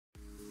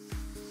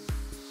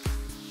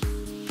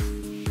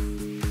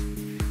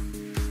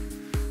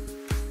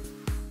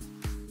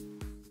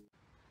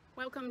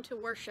welcome to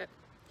worship.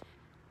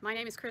 My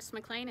name is Chris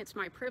McLean. It's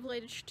my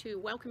privilege to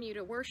welcome you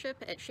to worship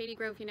at Shady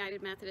Grove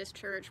United Methodist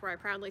Church, where I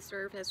proudly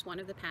serve as one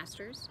of the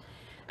pastors.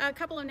 A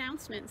couple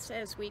announcements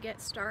as we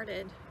get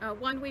started.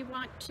 One, we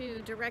want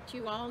to direct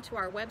you all to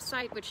our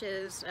website, which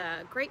is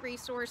a great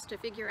resource to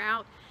figure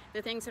out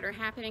the things that are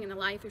happening in the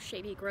life of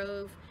Shady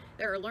Grove.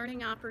 There are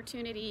learning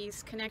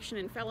opportunities, connection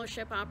and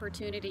fellowship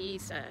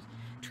opportunities,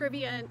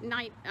 trivia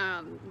night,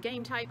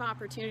 game type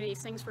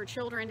opportunities, things for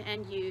children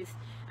and youth,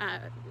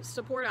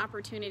 support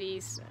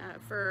opportunities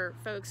for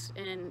folks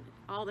in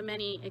all the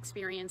many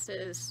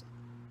experiences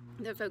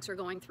that folks are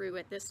going through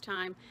at this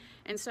time.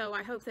 And so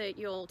I hope that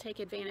you'll take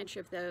advantage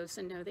of those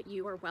and know that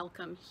you are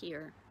welcome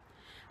here.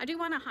 I do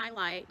want to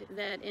highlight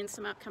that in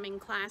some upcoming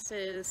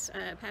classes,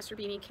 Pastor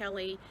Beanie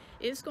Kelly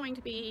is going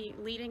to be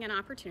leading an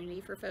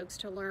opportunity for folks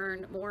to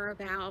learn more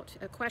about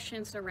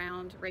questions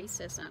around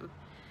racism.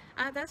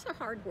 That's a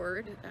hard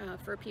word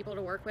for people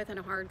to work with and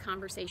a hard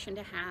conversation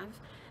to have.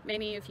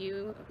 Many of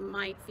you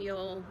might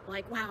feel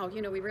like, wow,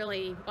 you know, we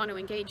really want to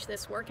engage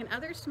this work, and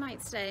others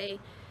might say,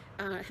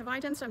 have I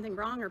done something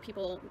wrong? Are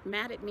people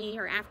mad at me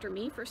or after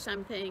me for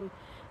something?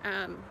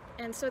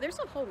 And so there's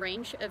a whole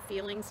range of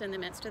feelings in the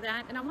midst of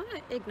that, and I want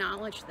to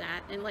acknowledge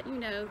that and let you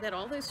know that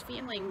all those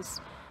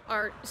feelings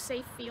are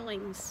safe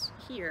feelings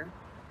here.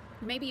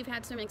 Maybe you've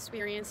had some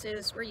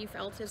experiences where you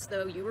felt as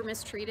though you were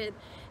mistreated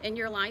in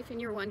your life and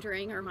you're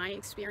wondering, are my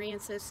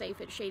experiences safe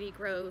at Shady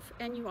Grove?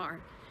 And you are.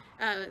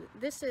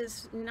 This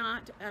is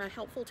not a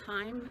helpful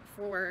time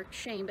for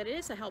shame, but it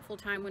is a helpful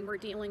time when we're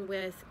dealing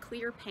with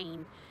clear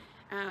pain.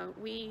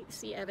 We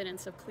see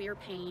evidence of clear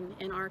pain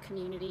in our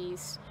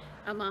communities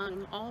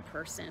among all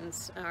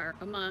persons,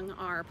 among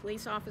our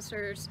police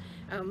officers,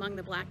 among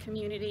the Black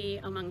community,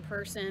 among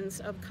persons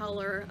of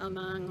color,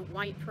 among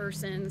white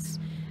persons,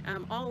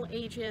 all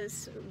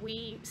ages.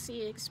 We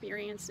see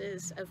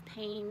experiences of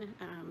pain,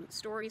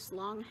 stories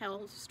long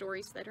held,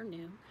 stories that are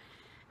new.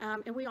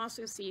 And we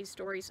also see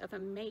stories of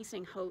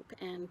amazing hope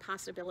and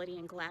possibility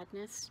and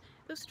gladness.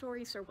 Those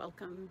stories are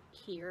welcome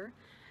here.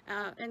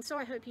 And so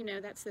I hope you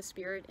know that's the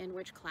spirit in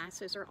which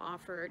classes are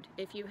offered.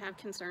 If you have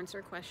concerns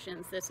or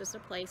questions, this is a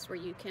place where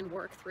you can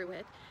work through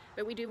it.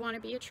 But we do want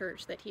to be a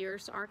church that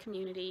hears our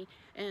community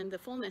and the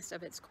fullness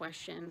of its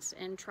questions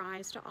and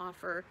tries to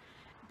offer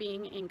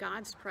being in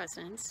God's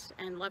presence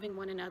and loving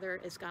one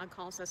another as God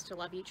calls us to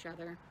love each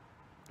other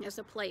as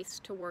a place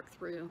to work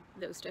through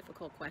those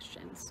difficult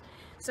questions.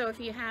 So if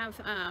you have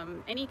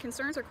any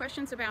concerns or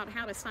questions about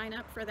how to sign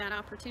up for that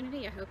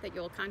opportunity, I hope that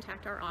you'll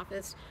contact our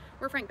office,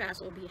 or Frank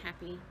Basil will be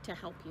happy to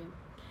help you.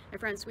 My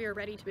friends, we are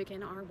ready to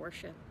begin our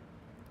worship.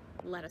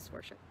 Let us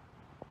worship.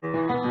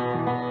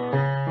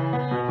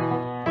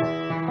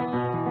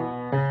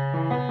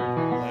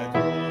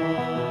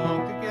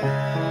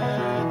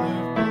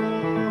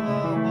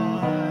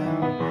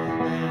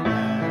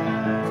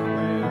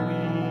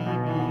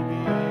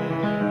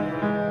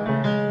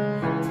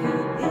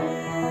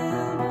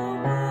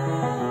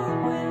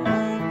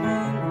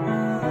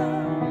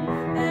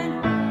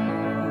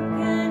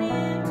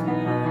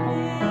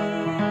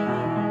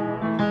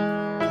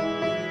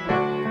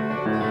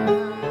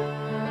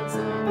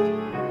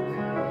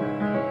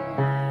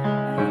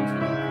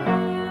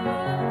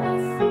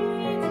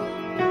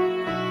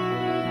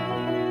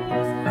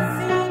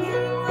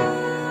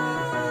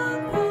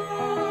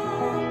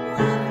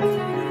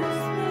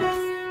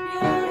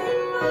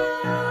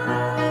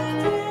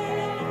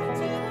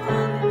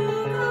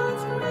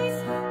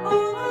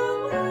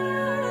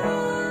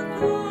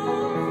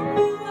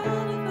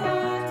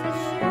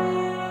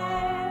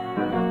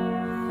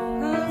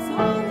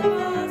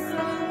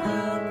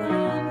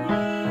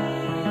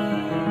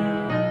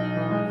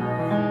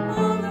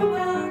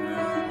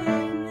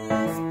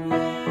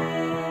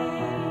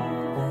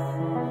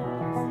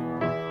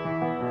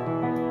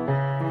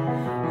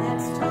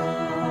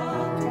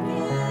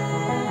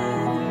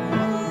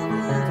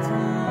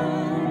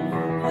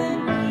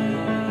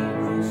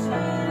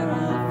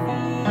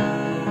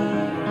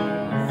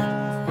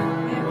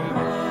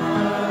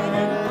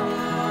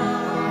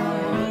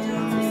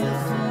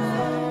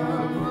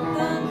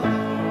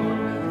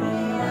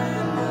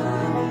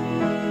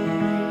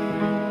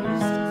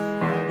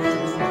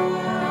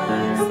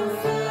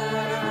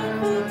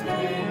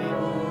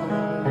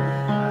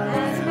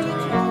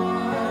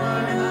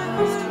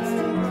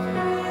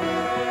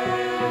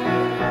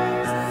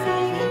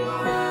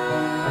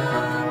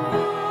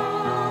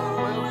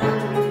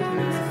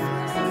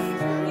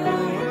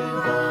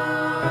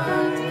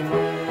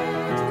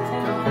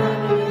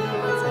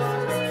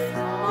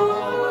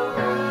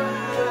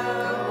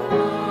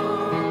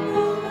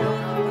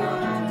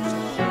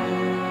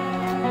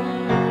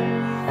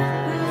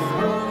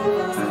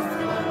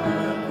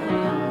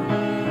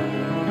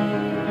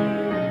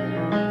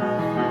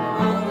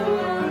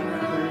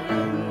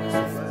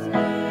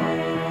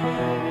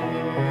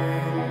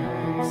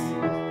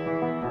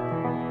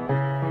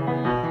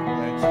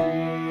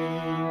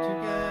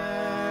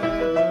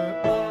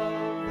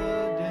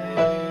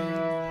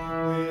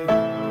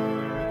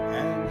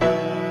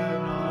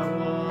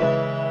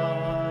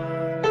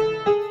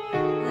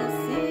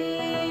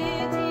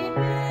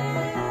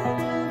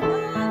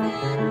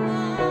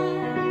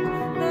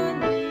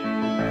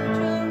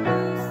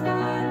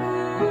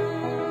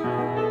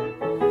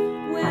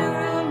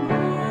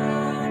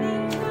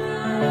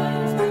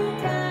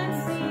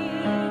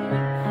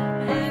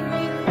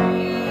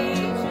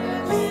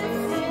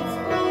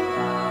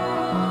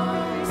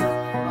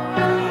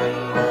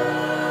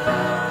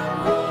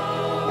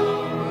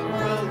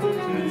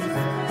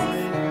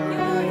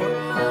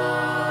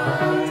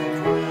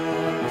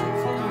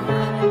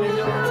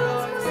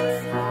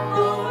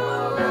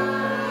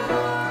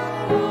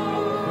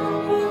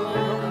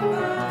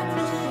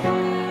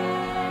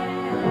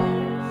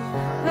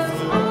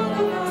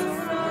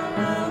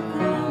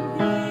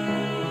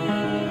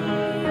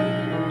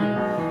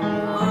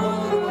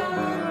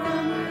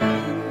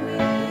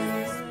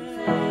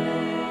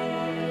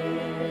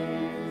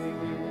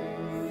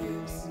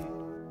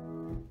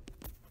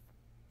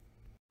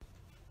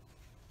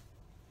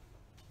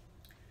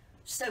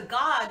 So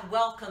God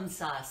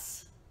welcomes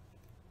us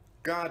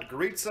God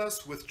greets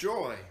us with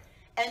joy.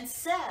 and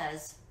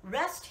says,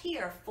 rest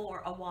here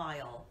for a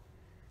while.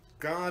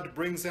 God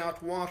brings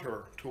out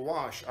water to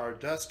wash our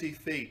dusty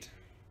feet.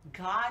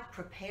 God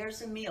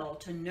prepares a meal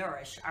to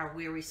nourish our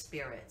weary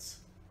spirits.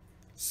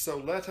 So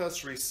let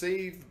us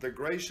receive the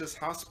gracious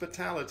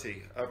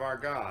hospitality of our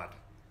God,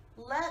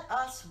 Let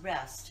us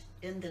rest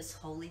in this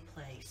holy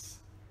place.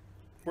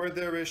 where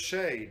there is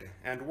shade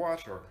and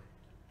water.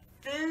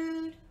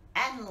 Food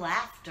and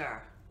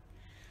laughter.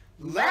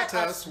 Let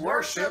us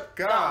worship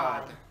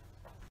God.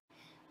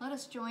 Let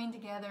us join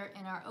together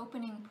in our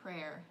opening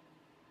prayer.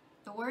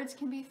 The words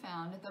can be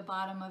found at the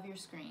bottom of your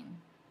screen.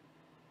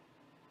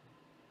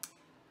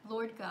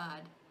 Lord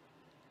God,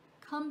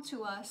 come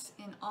to us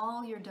in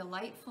all your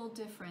delightful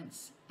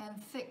difference and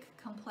thick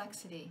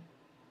complexity.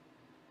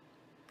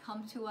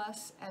 Come to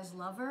us as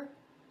lover,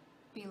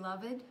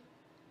 beloved,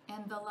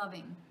 and the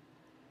loving.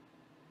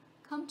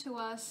 Come to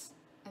us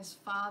as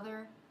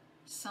Father,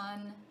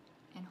 Son,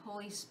 and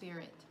Holy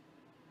Spirit.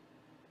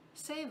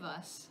 Save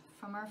us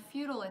from our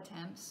futile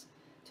attempts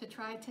to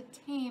try to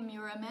tame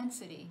your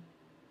immensity,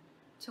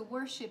 to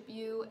worship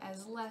you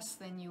as less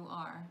than you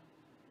are.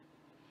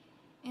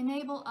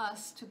 Enable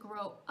us to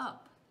grow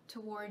up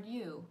toward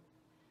you,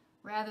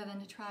 rather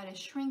than to try to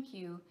shrink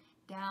you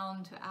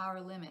down to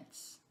our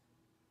limits.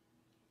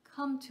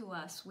 Come to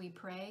us, we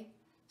pray,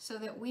 so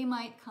that we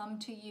might come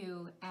to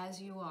you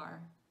as you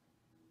are.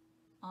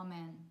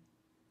 Amen.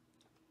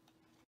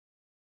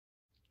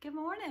 Good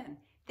morning.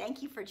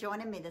 Thank you for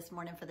joining me this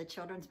morning for the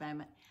Children's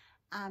Moment.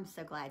 I'm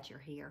so glad you're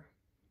here.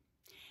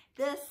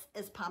 This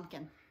is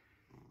Pumpkin.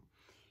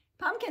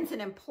 Pumpkin's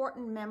an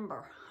important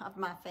member of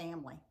my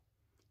family.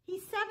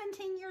 He's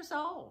 17 years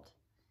old.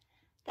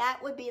 That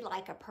would be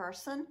like a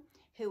person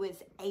who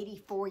is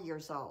 84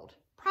 years old,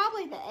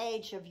 probably the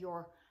age of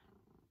your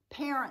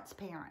parents'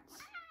 parents,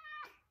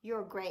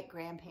 your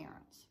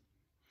great-grandparents.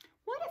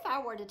 What if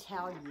I were to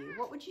tell you,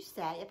 what would you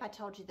say if I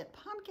told you that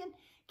Pumpkin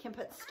can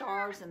put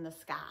stars in the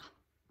sky?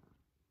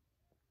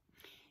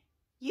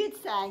 You'd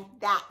say,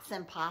 that's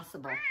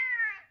impossible.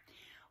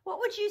 What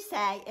would you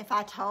say if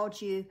I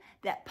told you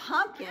that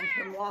Pumpkin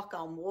can walk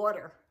on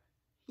water?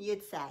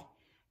 You'd say,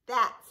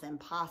 that's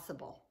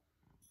impossible.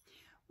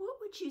 What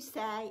would you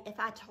say if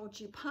I told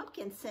you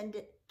Pumpkin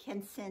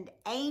can send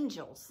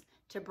angels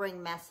to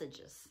bring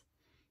messages?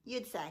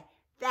 You'd say,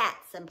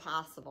 that's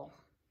impossible.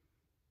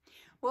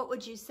 What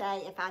would you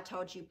say if I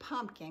told you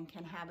Pumpkin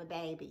can have a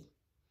baby?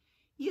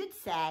 You'd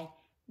say,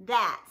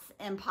 that's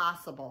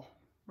impossible,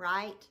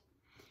 right?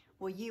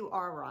 Well, you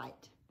are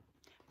right.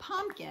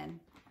 Pumpkin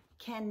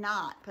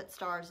cannot put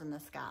stars in the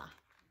sky,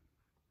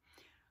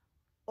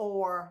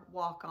 or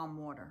walk on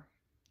water,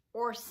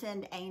 or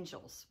send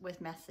angels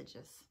with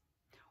messages,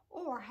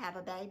 or have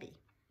a baby.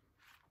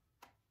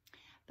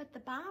 But the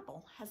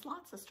Bible has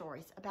lots of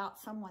stories about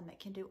someone that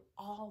can do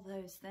all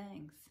those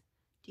things.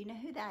 Do you know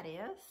who that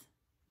is?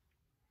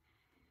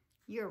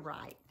 You're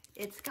right.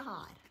 It's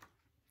God.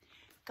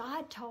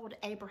 God told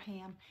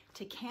Abraham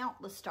to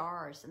count the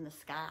stars in the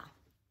sky.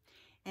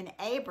 And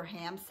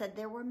Abraham said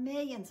there were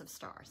millions of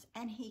stars,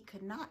 and he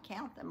could not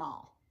count them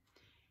all.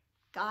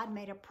 God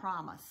made a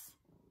promise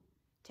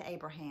to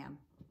Abraham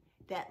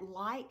that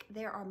like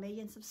there are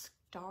millions of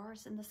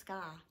stars in the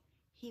sky,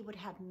 he would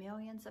have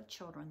millions of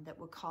children that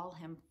would call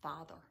him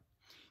Father.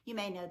 You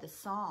may know the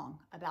song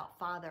about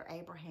Father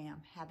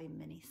Abraham having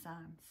many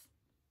sons.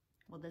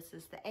 Well, this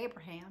is the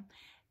Abraham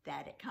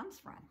that it comes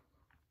from.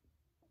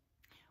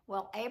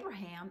 Well,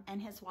 Abraham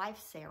and his wife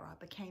Sarah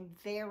became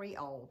very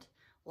old,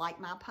 like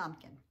my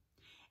Pumpkin,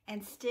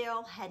 and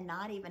still had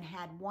not even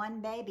had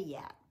one baby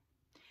yet.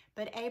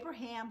 But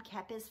Abraham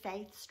kept his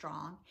faith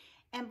strong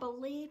and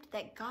believed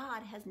that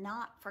God has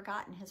not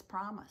forgotten his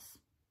promise.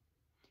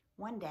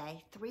 One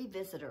day, 3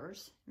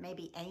 visitors,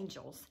 maybe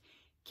angels,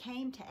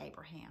 came to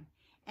Abraham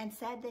and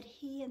said that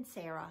he and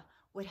Sarah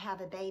would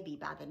have a baby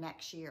by the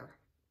next year.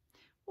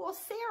 Well,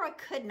 Sarah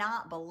could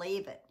not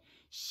believe it.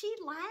 She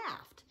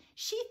laughed.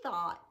 She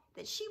thought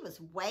that she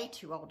was way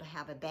too old to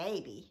have a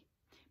baby.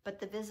 But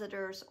the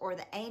visitors or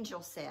the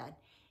angel said,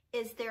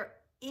 is there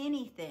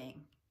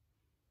anything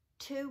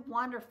too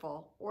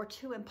wonderful or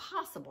too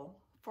impossible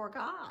for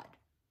God?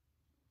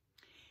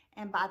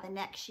 And by the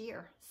next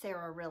year,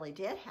 Sarah really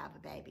did have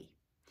a baby.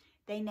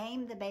 They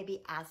named the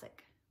baby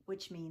Isaac,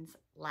 which means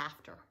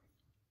laughter.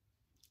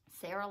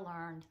 Sarah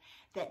learned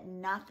that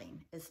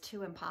nothing is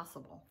too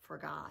impossible for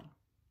God.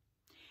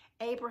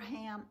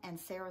 Abraham and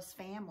Sarah's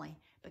family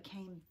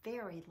became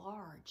very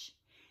large.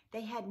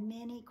 They had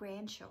many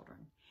grandchildren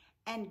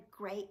and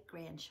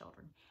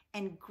great-grandchildren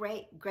and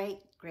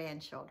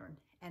great-great-grandchildren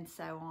and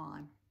so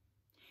on.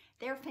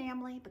 Their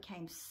family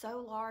became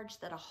so large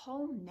that a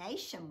whole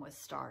nation was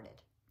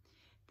started.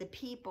 The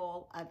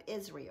people of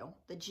Israel,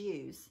 the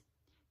Jews,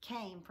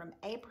 came from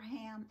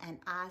Abraham and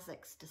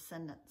Isaac's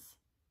descendants.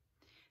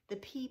 The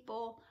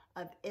people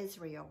of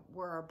Israel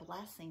were a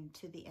blessing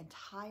to the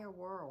entire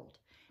world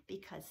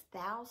because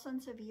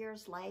thousands of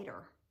years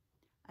later,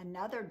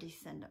 another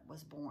descendant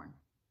was born,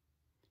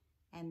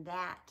 and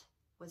that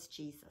was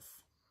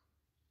Jesus.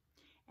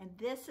 And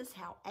this is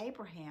how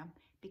Abraham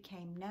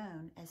became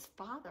known as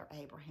Father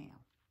Abraham.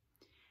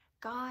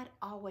 God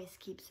always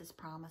keeps his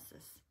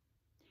promises,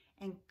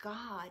 and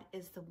God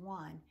is the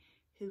one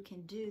who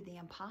can do the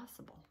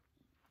impossible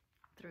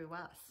through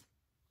us.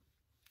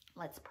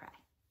 Let's pray.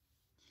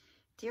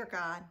 Dear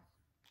God,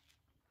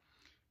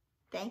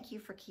 thank you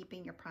for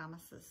keeping your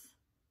promises.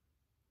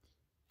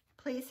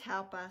 Please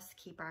help us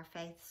keep our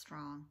faith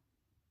strong.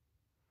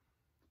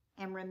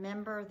 And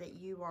remember that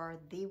you are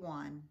the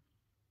one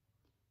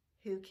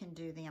who can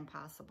do the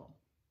impossible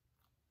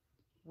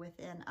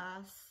within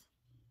us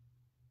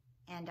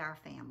and our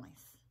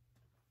families.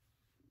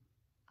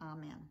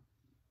 Amen.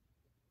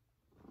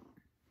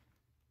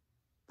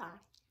 Bye.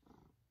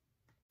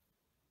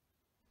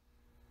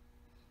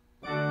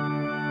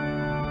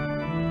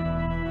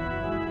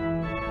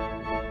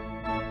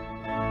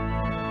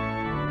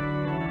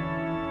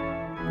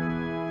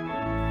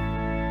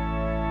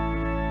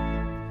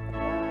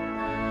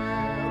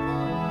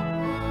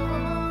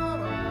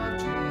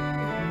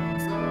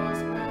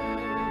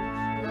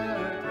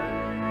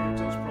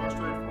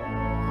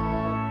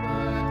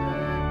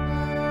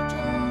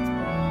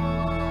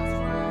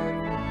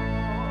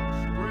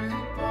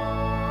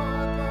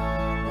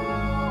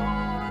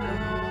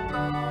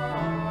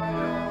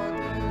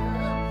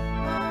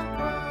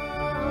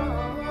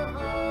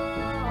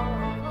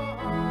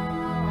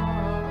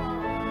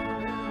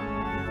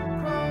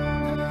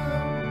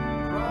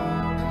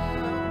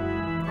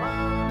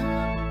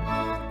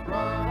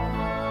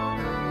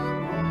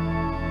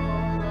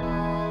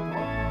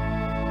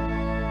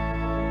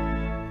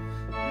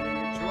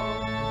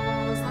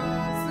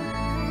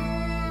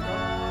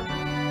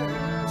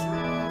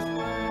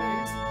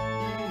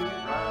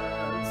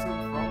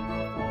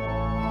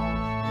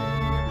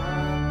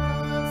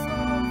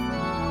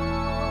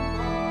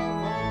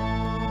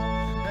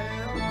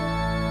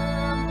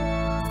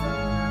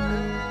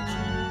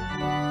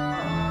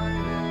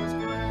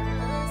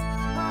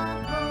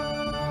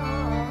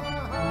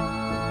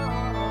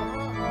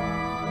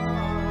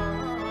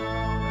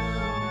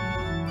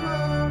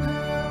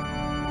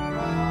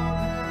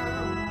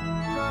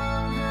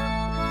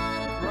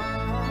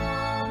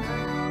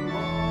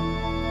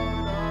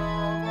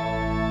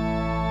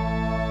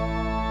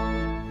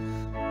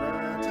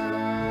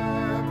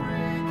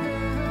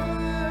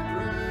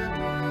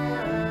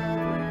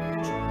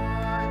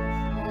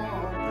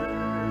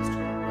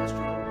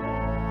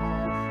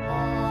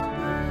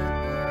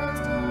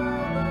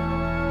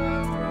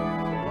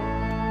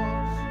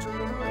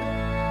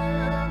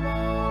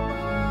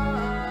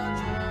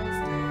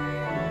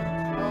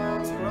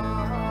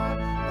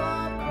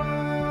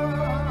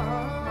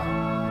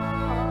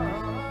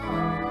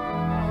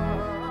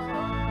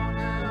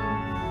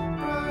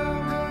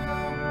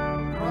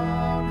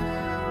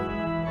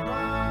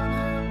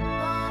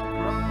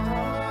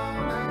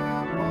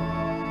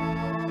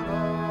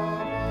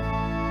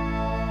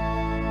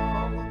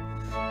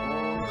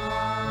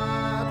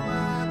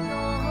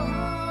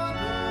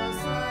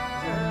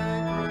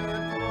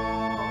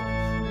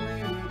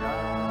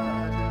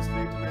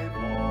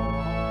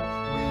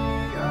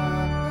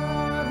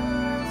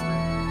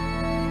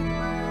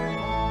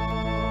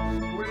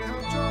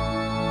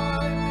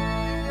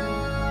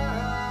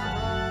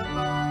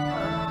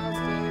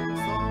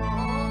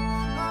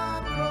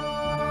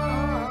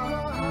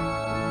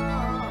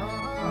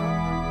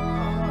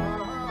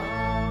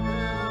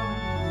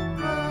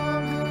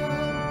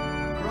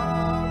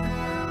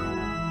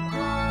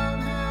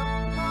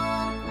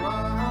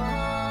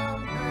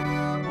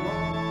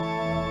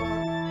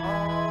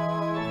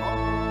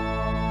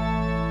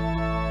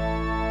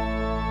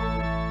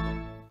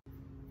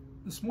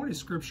 This morning's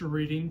scripture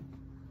reading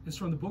is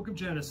from the book of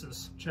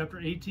Genesis, chapter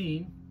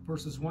 18,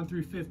 verses 1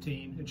 through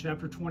 15, and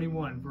chapter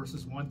 21,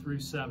 verses 1 through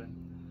 7.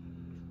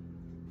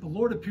 The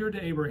Lord appeared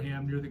to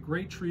Abraham near the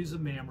great trees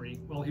of Mamre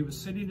while he was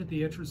sitting at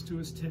the entrance to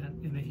his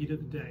tent in the heat of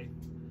the day.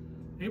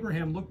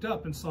 Abraham looked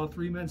up and saw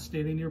 3 men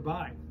standing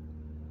nearby.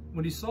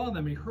 When he saw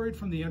them, he hurried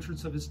from the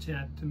entrance of his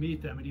tent to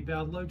meet them, and he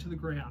bowed low to the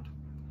ground.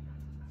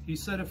 He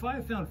said, "If I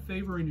have found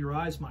favor in your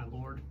eyes, my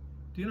Lord,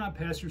 do not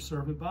pass your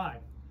servant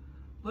by.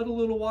 Let a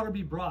little water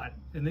be brought,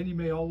 and then you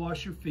may all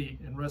wash your feet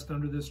and rest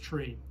under this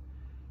tree.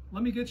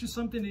 Let me get you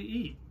something to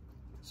eat,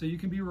 so you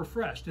can be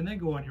refreshed, and then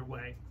go on your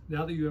way,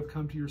 now that you have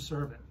come to your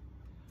servant."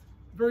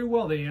 "Very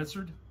well," they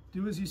answered.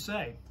 "Do as you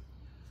say."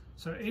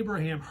 So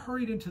Abraham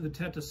hurried into the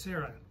tent of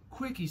Sarah.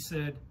 "Quick," he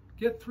said,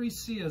 "get 3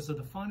 seahs of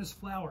the finest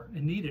flour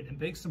and knead it and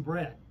bake some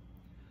bread."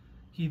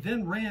 He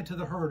then ran to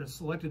the herd and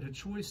selected a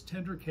choice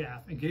tender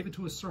calf and gave it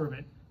to a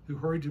servant who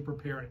hurried to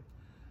prepare it.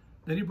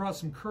 Then he brought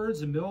some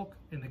curds and milk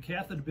and the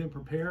calf that had been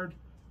prepared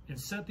and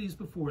set these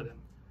before them.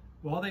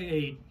 While they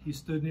ate, he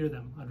stood near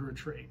them under a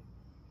tree.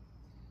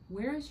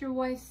 "Where is your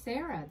wife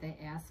Sarah?" they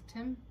asked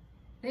him.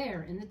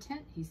 "There, in the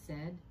tent," he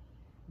said.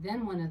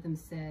 Then one of them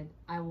said,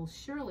 "I will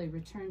surely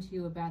return to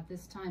you about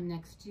this time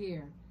next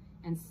year,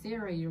 and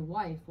Sarah, your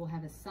wife, will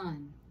have a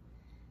son."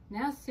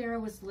 Now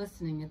Sarah was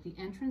listening at the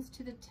entrance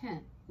to the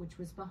tent, which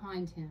was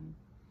behind him.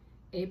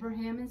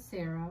 Abraham and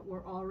Sarah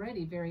were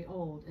already very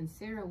old, and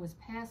Sarah was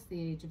past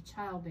the age of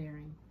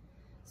childbearing.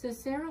 So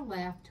Sarah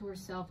laughed to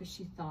herself as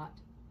she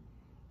thought,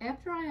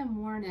 "After I am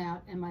worn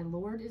out and my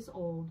Lord is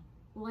old,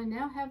 will I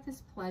now have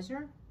this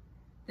pleasure?"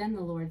 Then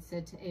the Lord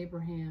said to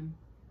Abraham,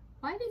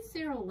 "Why did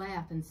Sarah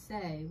laugh and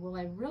say, 'Will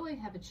I really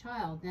have a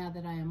child now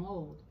that I am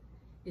old?'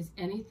 Is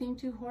anything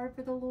too hard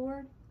for the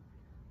Lord?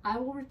 I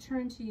will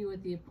return to you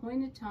at the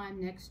appointed time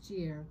next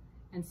year,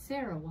 and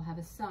Sarah will have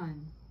a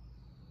son."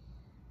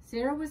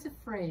 Sarah was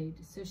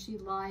afraid, so she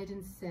lied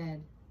and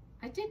said,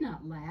 "I did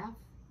not laugh."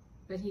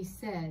 But he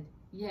said,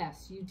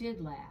 "Yes, you did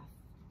laugh."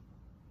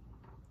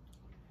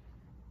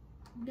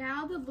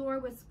 Now the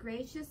Lord was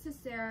gracious to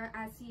Sarah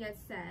as he had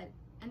said,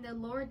 and the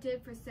Lord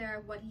did for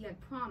Sarah what he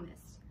had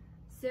promised.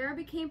 Sarah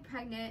became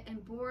pregnant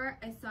and bore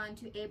a son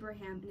to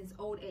Abraham in his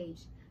old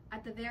age,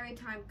 at the very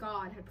time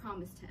God had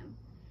promised him.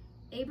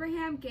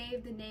 Abraham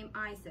gave the name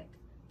Isaac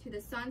to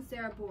the son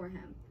Sarah bore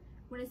him.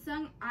 When his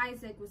son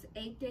Isaac was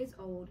 8 days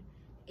old,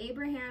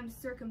 Abraham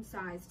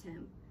circumcised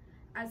him,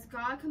 as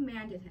God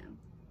commanded him.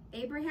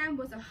 Abraham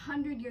was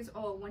 100 years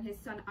old when his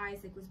son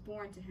Isaac was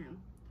born to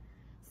him.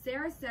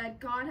 Sarah said,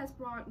 "God has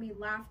brought me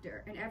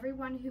laughter, and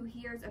everyone who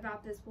hears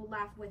about this will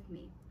laugh with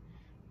me."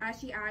 As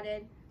she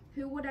added,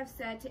 "Who would have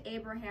said to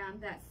Abraham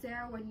that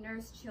Sarah would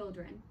nurse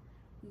children?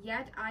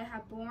 Yet I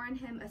have borne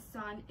him a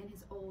son in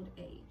his old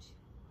age."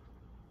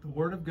 The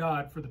word of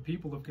God for the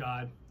people of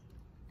God.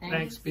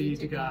 Thanks be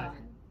to God.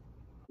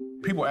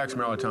 People ask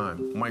me all the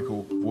time,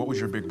 "Michael, what was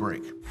your big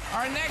break?"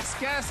 Our next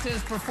guest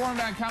has performed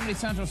on Comedy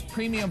Central's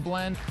Premium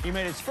Blend. He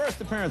made his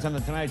first appearance on The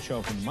Tonight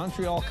Show from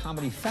Montreal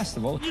Comedy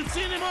Festival. You've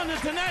seen him on The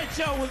Tonight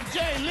Show with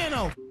Jay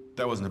Leno.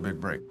 That wasn't a big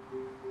break.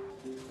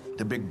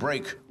 The big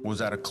break was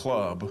at a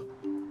club,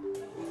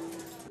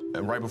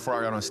 and right before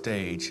I got on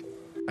stage,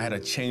 I had a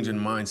change in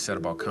mindset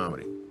about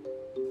comedy.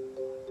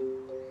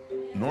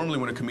 Normally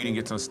when a comedian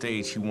gets on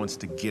stage, he wants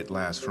to get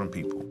laughs from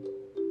people.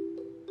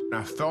 And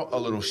I felt a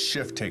little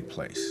shift take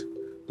place,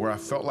 where I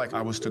felt like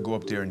I was to go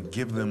up there and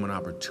give them an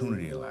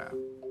opportunity to laugh.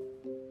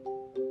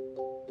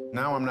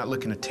 Now I'm not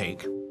looking to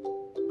take,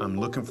 I'm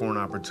looking for an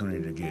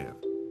opportunity to give.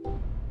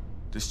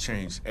 This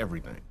changed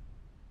everything.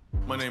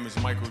 My name is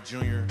Michael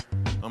Jr.,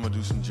 I'm gonna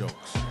do some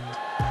jokes.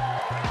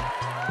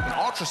 And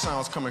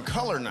ultrasounds come in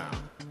color now,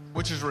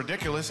 which is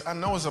ridiculous. I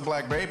know it's a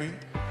black baby.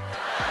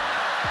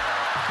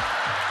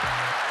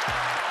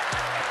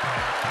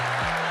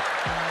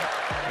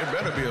 It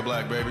better be a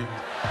black baby.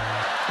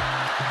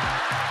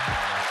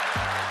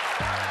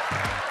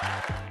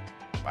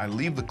 I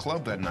leave the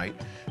club that night,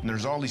 and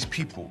there's all these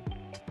people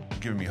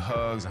giving me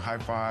hugs and high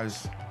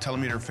fives,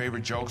 telling me their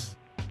favorite jokes.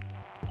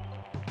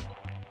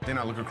 Then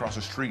I look across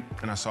the street,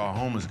 and I saw a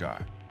homeless guy.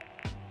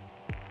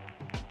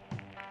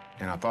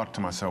 And I thought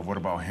to myself, what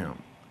about him?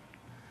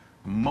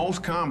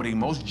 Most comedy,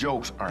 most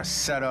jokes are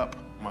set up.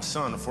 My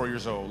son, 4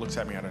 years old, looks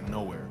at me out of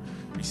nowhere.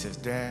 He says,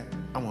 "Dad,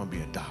 I want to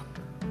be a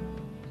doctor."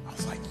 I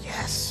was like,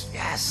 yes,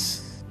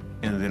 yes.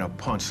 And then a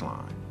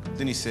punchline.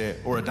 Then he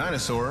said, "Or a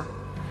dinosaur."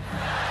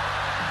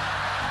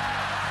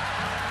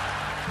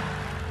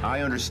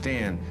 I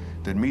understand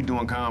that me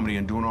doing comedy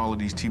and doing all of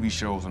these TV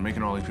shows and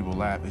making all these people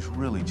laugh is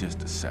really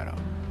just a setup.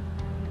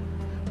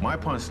 My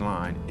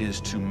punchline is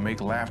to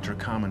make laughter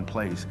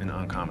commonplace in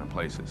uncommon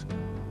places.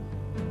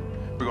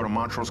 We go to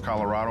Montrose,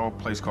 Colorado, a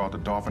place called the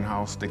Dolphin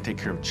House. They take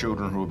care of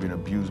children who have been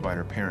abused by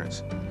their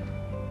parents.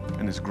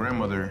 And this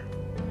grandmother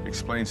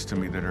explains to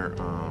me that her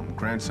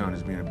grandson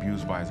is being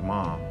abused by his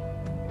mom.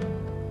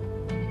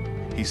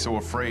 He's so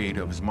afraid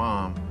of his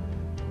mom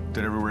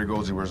that everywhere he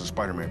goes, he wears a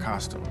Spider-Man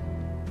costume.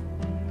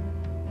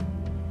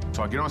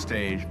 So I get on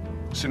stage,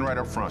 sitting right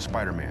up front,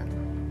 Spider-Man.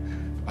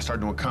 I start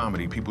doing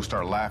comedy. People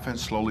start laughing,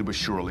 slowly but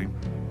surely.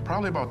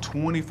 Probably about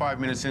 25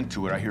 minutes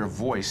into it, I hear a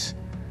voice,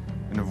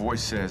 and the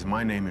voice says,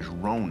 "My name is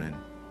Ronan."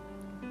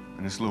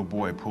 And this little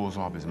boy pulls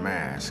off his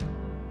mask.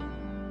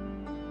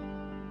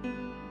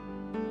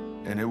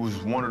 And it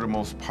was one of the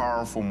most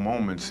powerful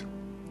moments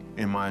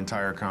in my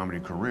entire comedy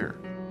career.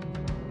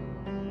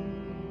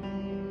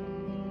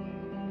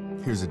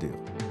 Here's the deal.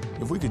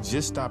 If we could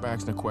just stop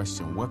asking the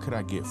question, what could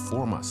I get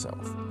for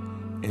myself?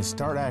 And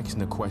start asking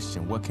the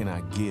question, what can I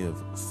give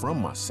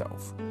from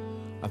myself?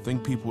 I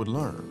think people would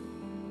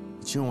learn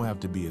that you don't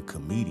have to be a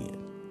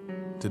comedian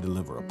to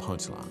deliver a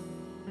punchline.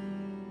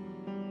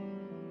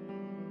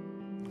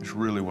 It's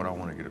really what I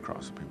want to get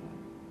across to people.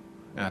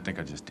 And I think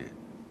I just did.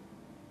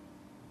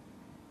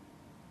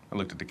 I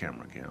looked at the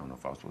camera again. I don't know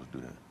if I was supposed to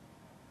do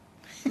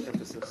that.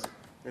 Emphasis.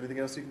 Anything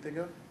else you can think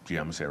of? Yeah,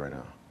 I'm gonna say it right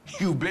now.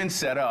 You've been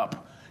set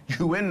up.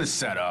 You in the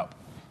setup.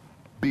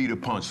 Be the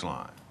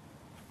punchline.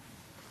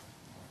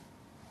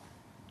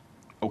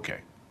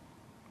 Okay,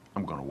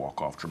 I'm gonna walk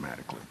off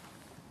dramatically.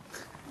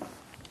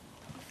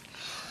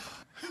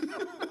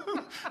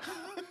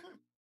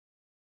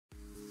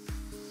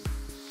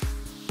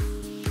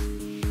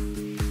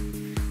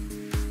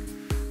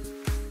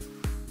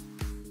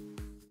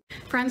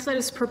 Friends, let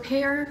us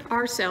prepare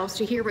ourselves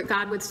to hear what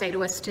God would say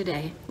to us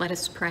today. Let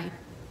us pray.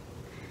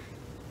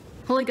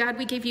 Holy God,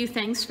 we give you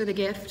thanks for the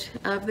gift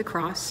of the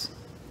cross,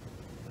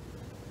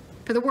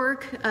 for the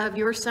work of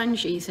your Son,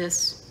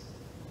 Jesus,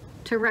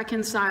 to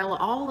reconcile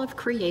all of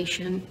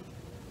creation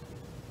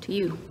to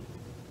you.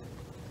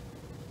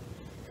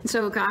 And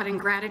so, God, in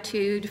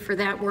gratitude for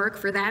that work,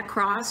 for that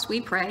cross,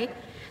 we pray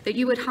that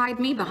you would hide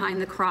me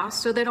behind the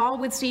cross so that all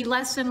would see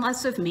less and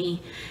less of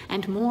me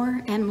and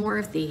more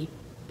of thee.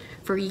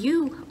 For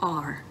you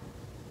are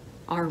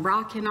our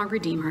rock and our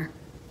Redeemer.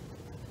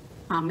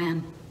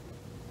 Amen.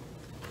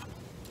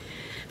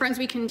 Friends,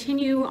 we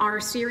continue our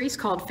series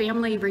called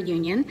Family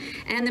Reunion,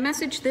 and the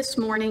message this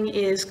morning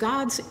is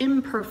God's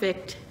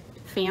imperfect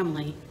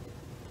family.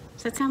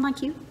 Does that sound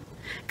like you?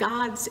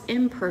 God's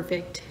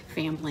imperfect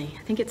family.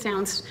 I think it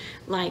sounds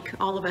like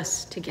all of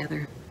us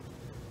together.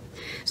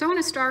 So I want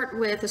to start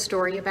with a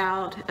story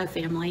about a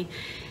family.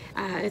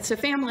 It's a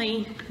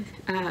family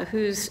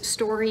whose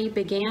story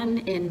began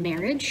in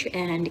marriage,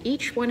 and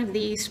each one of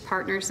these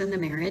partners in the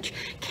marriage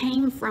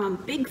came from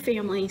big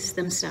families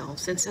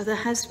themselves. And so the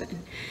husband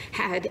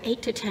had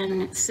 8 to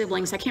 10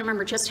 siblings. I can't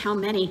remember just how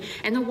many.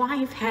 And the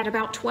wife had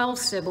about 12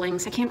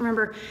 siblings. I can't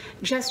remember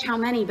just how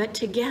many, but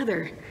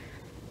together,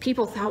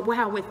 people thought,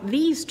 wow, with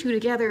these two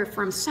together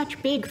from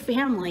such big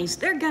families,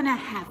 they're going to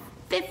have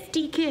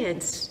 50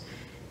 kids.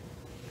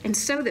 And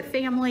so the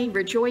family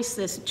rejoiced,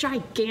 this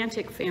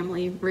gigantic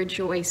family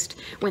rejoiced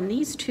when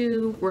these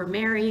two were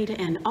married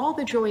and all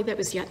the joy that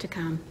was yet to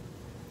come.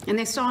 And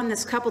they saw in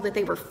this couple that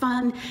they were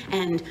fun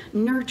and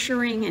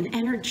nurturing and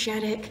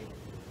energetic.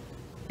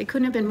 They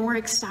couldn't have been more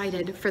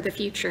excited for the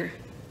future.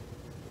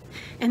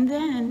 And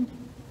then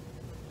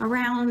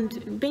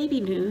around baby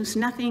news,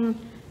 nothing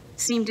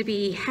seemed to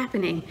be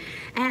happening.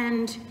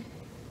 And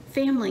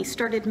family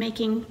started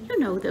making, you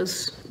know,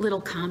 those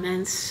little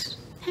comments.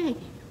 Hey,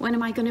 when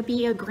am I going to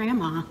be a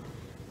grandma?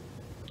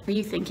 Are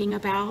you thinking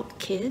about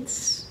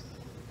kids?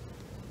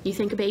 You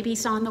think a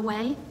baby's on the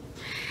way?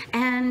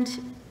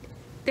 And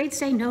they'd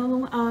say,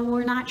 no,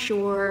 we're not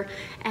sure,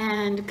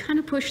 and kind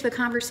of push the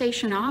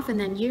conversation off. And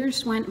then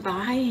years went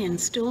by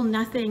and still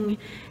nothing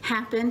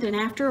happened. And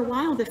after a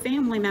while, the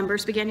family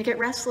members began to get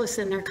restless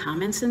in their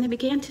comments, and they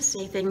began to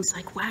say things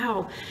like,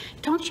 wow,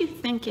 don't you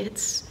think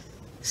it's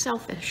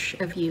selfish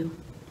of you?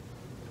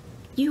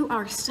 You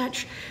are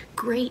such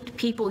great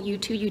people, you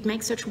two. You'd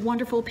make such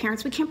wonderful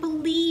parents. We can't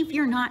believe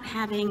you're not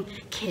having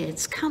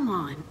kids. Come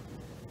on.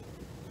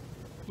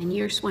 And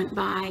years went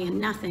by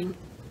and nothing.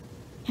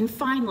 And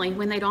finally,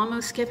 when they'd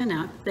almost given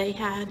up, they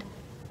had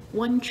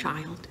one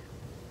child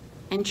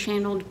and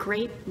channeled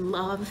great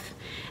love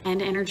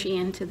and energy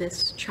into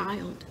this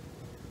child.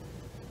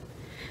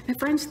 And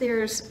friends,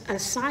 there's a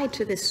side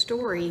to this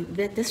story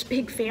that this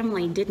big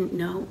family didn't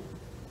know.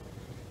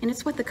 And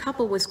it's what the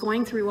couple was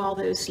going through all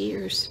those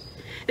years.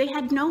 They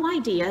had no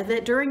idea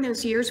that during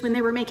those years when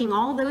they were making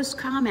all those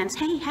comments,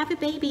 hey, have a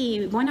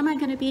baby, when am I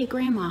going to be a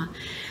grandma,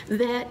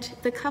 that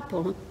the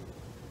couple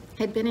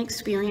had been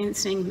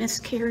experiencing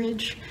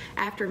miscarriage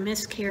after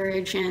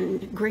miscarriage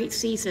and great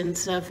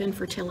seasons of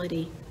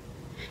infertility.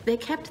 They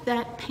kept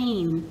that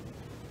pain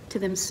to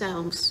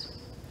themselves.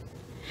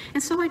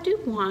 And so I do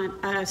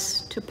want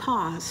us to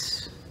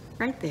pause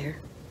right there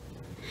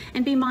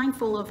and be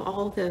mindful of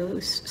all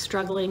those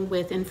struggling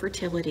with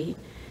infertility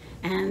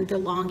and the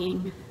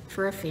longing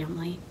for a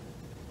family.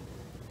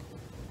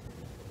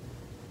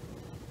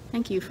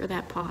 Thank you for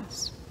that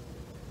pause.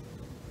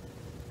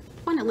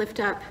 I want to lift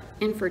up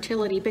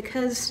infertility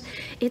because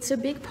it's a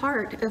big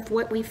part of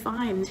what we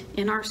find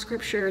in our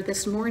scripture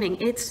this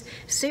morning. It's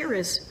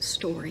Sarah's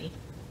story.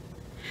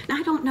 Now,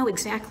 I don't know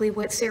exactly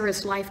what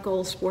Sarah's life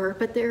goals were,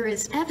 but there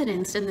is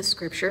evidence in the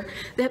scripture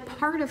that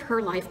part of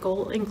her life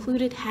goal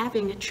included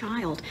having a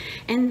child,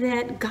 and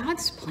that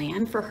God's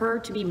plan for her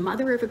to be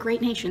mother of a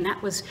great nation,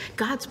 that was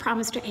God's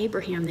promise to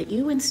Abraham, that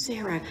you and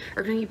Sarah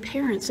are going to be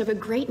parents of a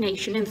great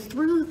nation, and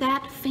through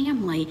that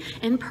family,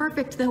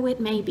 imperfect though it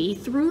may be,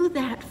 through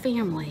that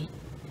family,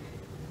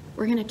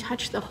 we're going to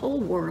touch the whole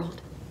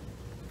world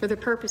for the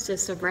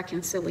purposes of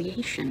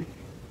reconciliation.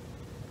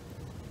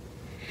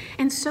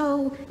 And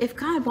so if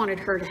God wanted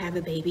her to have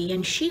a baby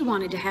and she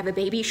wanted to have a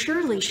baby,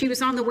 surely she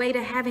was on the way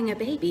to having a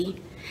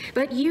baby.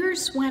 But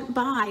years went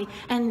by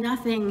and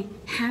nothing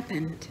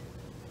happened.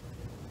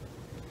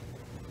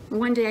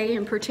 One day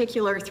in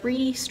particular,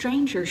 3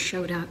 strangers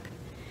showed up.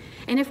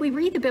 And if we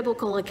read the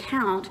biblical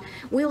account,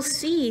 we'll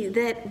see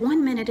that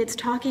one minute it's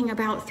talking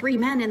about 3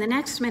 men, and the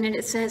next minute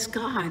it says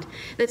God,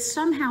 that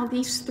somehow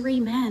these 3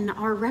 men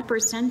are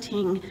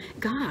representing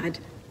God.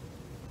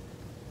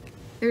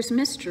 There's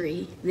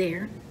mystery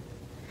there.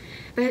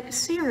 But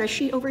Sarah,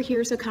 she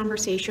overhears a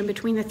conversation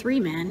between the 3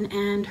 men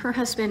and her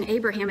husband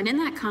Abraham, and in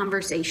that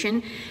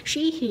conversation,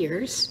 she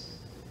hears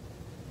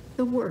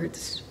the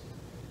words,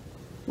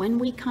 when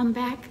we come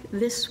back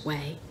this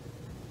way,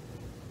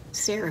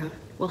 Sarah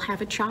will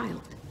have a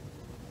child.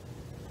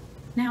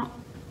 Now,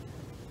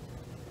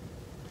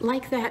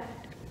 like that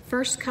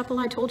first couple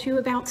I told you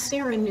about,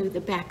 Sarah knew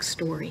the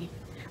backstory,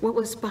 what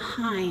was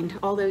behind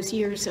all those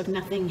years of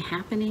nothing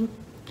happening.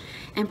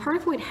 And part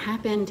of what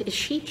happened is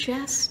she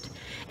just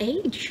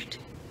aged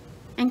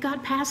And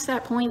God passed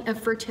that point of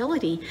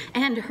fertility.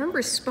 And her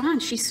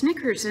response, she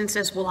snickers and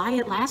says, "Will I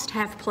at last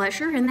have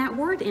pleasure?" And that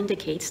word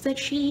indicates that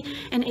she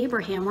and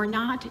Abraham were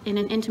not in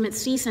an intimate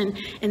season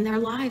in their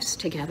lives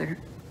together.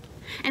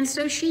 And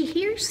so she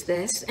hears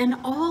this, and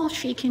all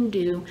she can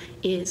do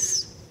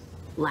is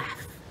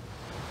laugh.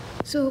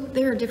 So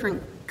there are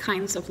different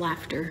kinds of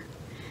laughter.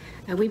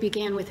 We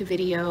began with a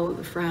video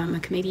from a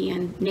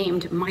comedian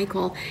named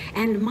Michael,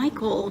 and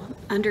Michael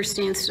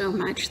understands so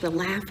much the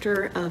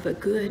laughter of a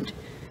good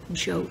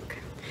joke.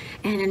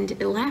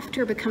 And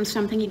laughter becomes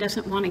something he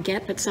doesn't want to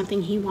get, but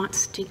something he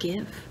wants to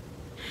give.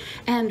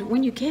 And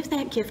when you give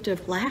that gift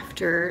of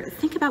laughter,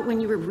 think about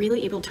when you were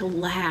really able to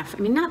laugh.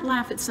 I mean, not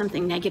laugh at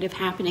something negative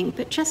happening,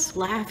 but just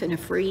laugh in a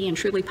free and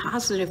truly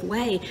positive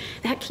way.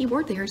 That key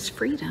word there is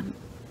freedom.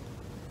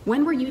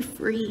 When were you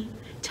free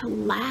to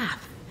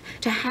laugh,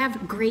 to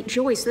have great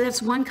joy? So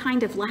that's one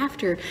kind of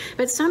laughter.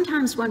 But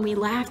sometimes when we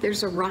laugh,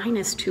 there's a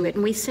wryness to it.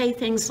 And we say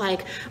things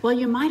like, well,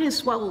 you might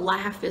as well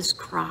laugh as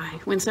cry,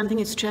 when something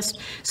is just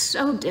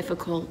so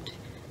difficult.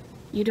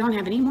 You don't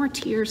have any more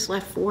tears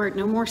left for it,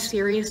 no more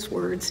serious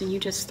words, and you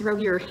just throw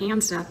your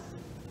hands up.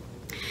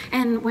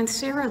 And when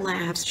Sarah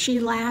laughs, she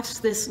laughs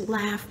this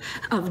laugh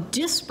of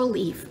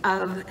disbelief,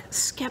 of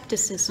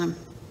skepticism.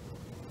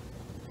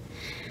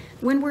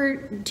 When we're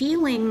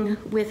dealing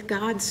with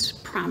God's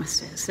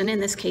promises, and in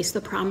this case,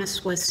 the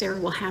promise was Sarah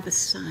will have a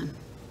son.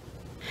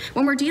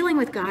 When we're dealing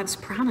with God's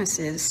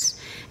promises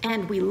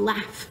and we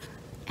laugh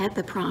at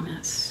the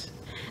promise,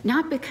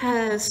 not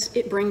because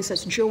it brings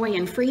us joy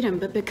and freedom,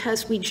 but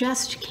because we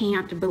just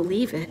can't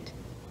believe it,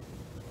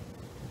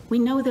 we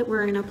know that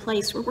we're in a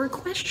place where we're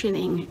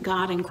questioning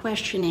God and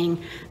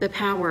questioning the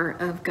power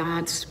of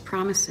God's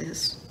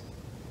promises.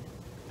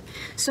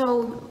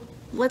 So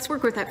let's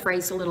work with that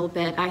phrase a little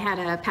bit. I had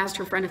a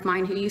pastor friend of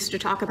mine who used to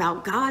talk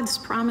about God's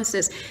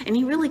promises, and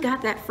he really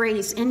got that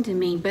phrase into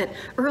me. But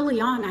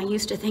early on, I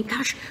used to think,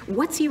 gosh,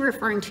 what's he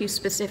referring to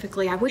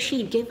specifically? I wish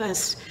he'd give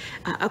us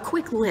a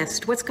quick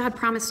list. What's God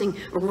promising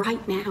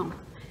right now?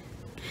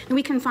 And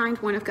we can find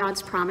one of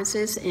God's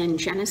promises in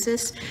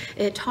Genesis.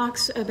 It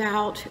talks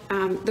about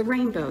the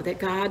rainbow, that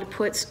God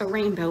puts a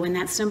rainbow, and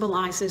that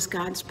symbolizes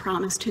God's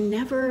promise to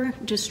never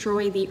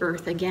destroy the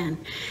earth again.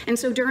 And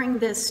so during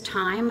this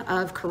time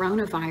of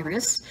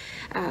coronavirus,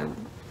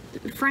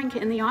 Frank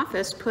in the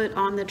office put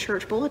on the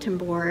church bulletin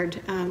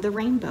board the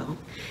rainbow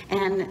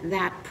and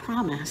that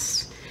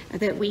promise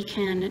that we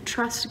can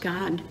trust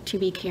God to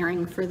be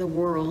caring for the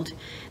world.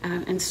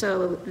 And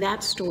so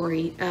that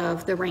story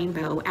of the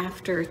rainbow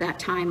after that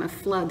time of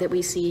flood that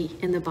we see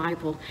in the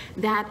Bible,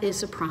 that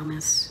is a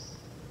promise.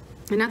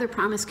 Another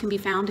promise can be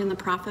found in the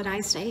prophet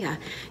Isaiah.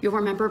 You'll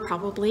remember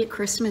probably at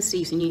Christmas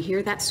season, you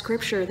hear that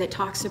scripture that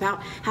talks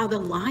about how the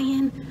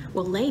lion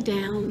will lay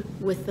down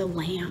with the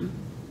lamb.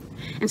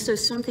 And so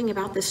something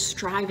about this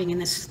striving and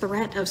this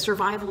threat of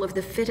survival of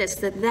the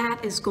fittest, that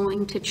is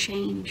going to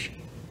change.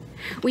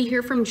 We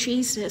hear from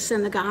Jesus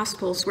in the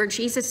Gospels where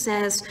Jesus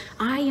says,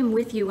 I am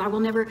with you. I will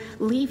never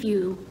leave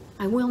you.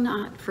 I will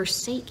not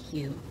forsake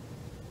you.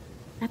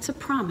 That's a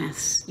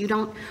promise. You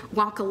don't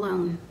walk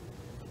alone.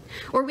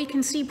 Or we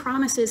can see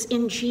promises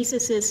in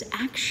Jesus's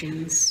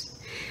actions.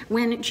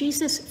 When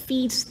Jesus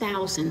feeds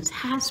thousands,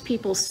 has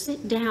people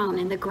sit down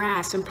in the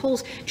grass and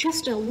pulls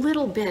just a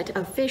little bit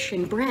of fish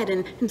and bread,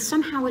 and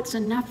somehow it's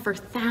enough for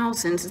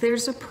thousands,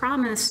 there's a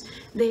promise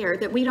there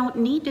that we don't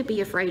need to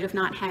be afraid of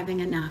not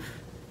having enough.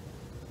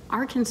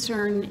 Our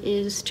concern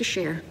is to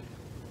share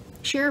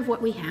of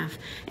what we have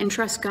and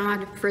trust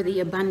God for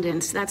the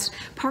abundance. That's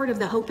part of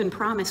the hope and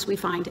promise we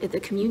find at the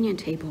communion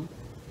table.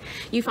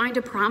 You find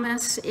a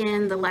promise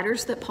in the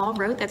letters that Paul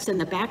wrote. That's in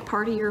the back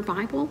part of your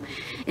Bible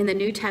in the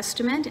New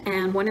Testament.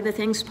 And one of the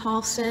things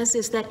Paul says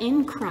is that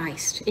in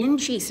Christ, in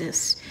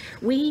Jesus,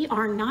 we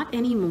are not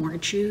anymore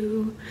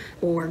Jew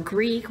or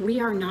Greek. We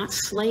are not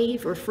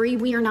slave or free.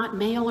 We are not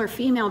male or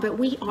female, but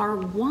we are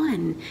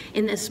one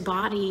in this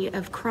body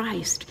of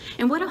Christ.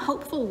 And what a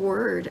hopeful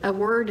word, a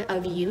word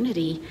of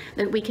unity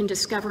that we can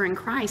discover in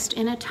Christ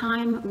in a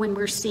time when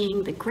we're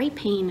seeing the great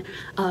pain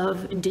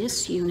of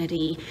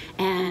disunity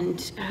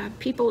and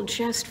people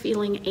just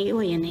feeling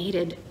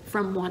alienated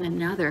from one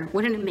another.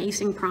 What an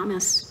amazing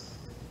promise.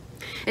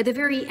 At the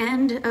very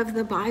end of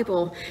the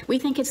Bible, we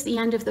think it's the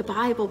end of the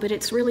Bible, but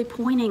it's really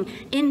pointing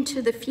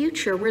into the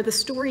future where the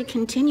story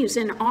continues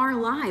in our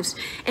lives.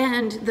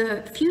 And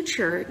the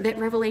future that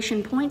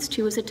Revelation points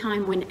to is a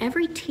time when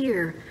every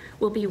tear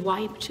will be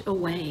wiped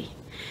away.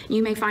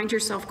 You may find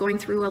yourself going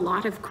through a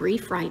lot of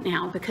grief right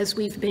now because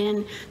we've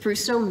been through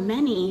so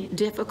many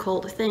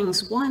difficult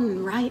things,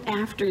 one right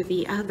after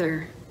the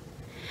other.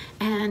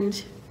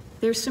 And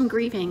there's some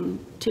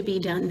grieving to be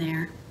done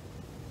there.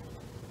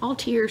 All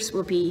tears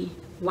will be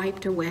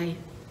wiped away.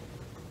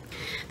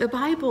 The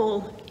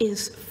Bible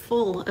is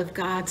full of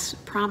God's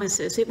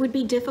promises. It would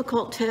be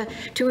difficult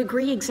to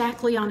agree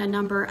exactly on a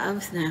number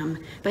of them,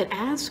 but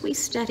as we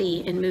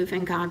study and move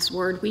in God's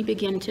Word, we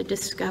begin to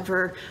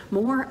discover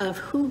more of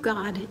who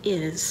God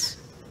is,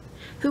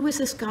 Who is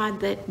this God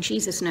that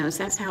Jesus knows?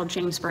 That's how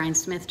James Bryan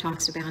Smith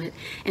talks about it.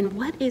 And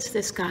what is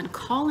this God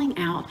calling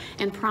out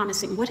and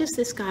promising? What is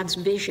this God's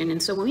vision?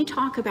 And so when we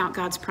talk about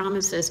God's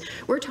promises,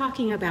 we're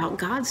talking about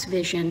God's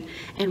vision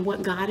and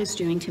what God is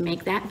doing to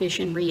make that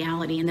vision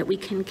reality, and that we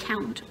can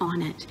count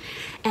on it.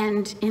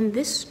 And in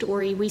this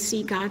story, we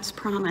see God's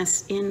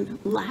promise in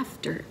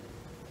laughter.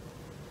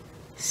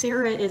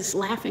 Sarah is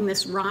laughing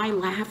this wry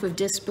laugh of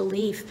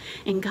disbelief,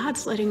 and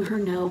God's letting her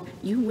know,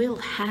 you will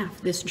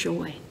have this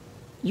joy.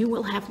 You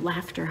will have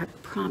laughter, I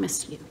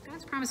promise you.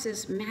 God's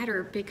promises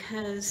matter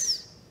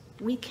because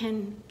we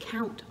can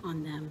count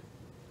on them.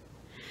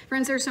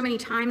 Friends, there are so many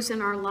times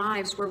in our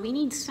lives where we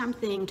need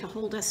something to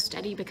hold us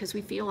steady because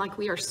we feel like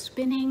we are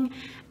spinning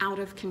out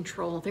of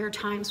control. There are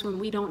times when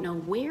we don't know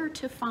where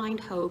to find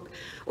hope,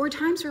 or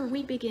times where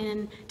we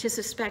begin to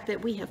suspect that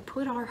we have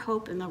put our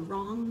hope in the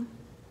wrong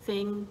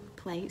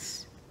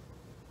place.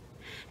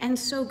 And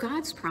so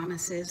God's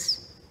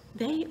promises,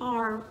 they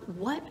are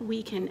what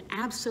we can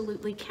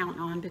absolutely count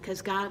on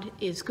because God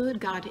is good,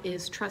 God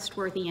is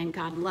trustworthy, and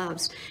God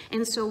loves.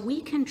 And so we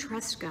can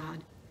trust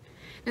God.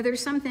 Now,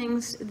 there's some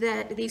things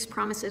that these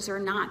promises are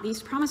not.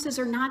 These promises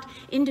are not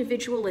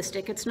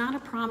individualistic. It's not a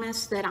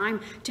promise that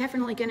I'm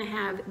definitely going to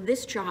have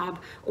this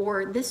job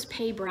or this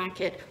pay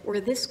bracket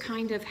or this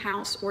kind of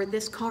house or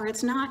this car.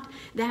 It's not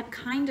that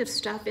kind of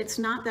stuff. It's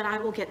not that I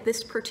will get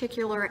this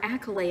particular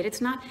accolade.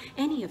 It's not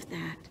any of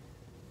that.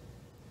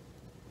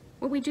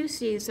 What we do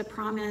see is a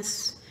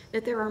promise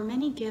that there are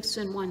many gifts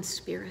in one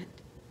Spirit.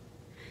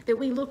 That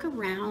we look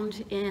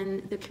around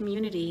in the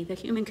community, the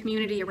human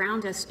community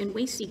around us, and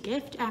we see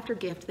gift after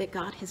gift that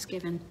God has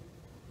given.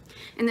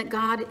 And that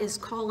God is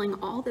calling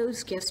all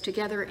those gifts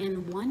together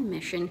in one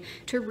mission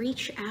to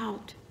reach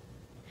out.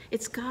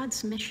 It's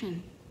God's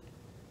mission.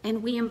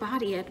 And we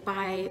embody it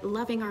by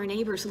loving our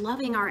neighbors,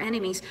 loving our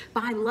enemies,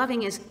 by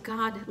loving as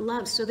God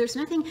loves. So there's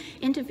nothing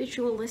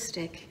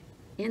individualistic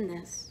in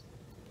this.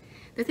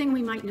 The thing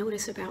we might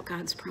notice about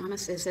God's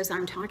promises as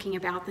I'm talking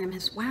about them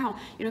is, wow,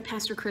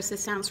 Pastor Chris,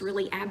 this sounds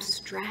really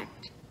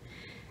abstract.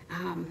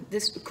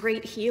 This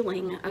great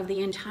healing of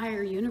the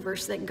entire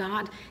universe that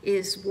God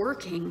is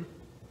working.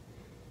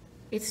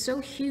 It's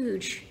so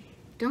huge.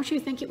 Don't you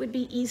think it would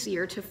be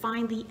easier to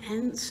find the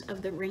ends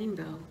of the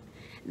rainbow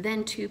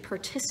than to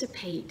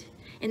participate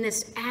in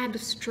this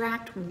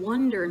abstract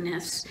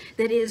wonderness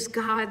that is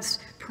God's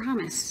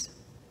promise?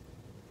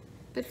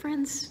 But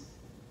friends,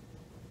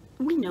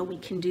 we know we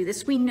can do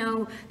this. We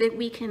know that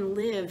we can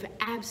live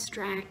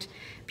abstract,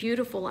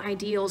 beautiful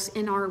ideals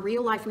in our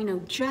real life. We know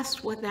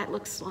just what that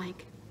looks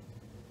like.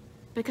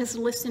 Because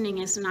listening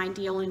is an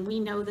ideal, and we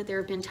know that there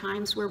have been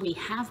times where we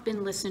have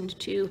been listened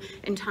to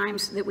and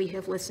times that we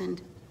have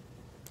listened.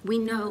 We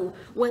know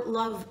what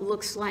love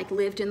looks like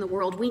lived in the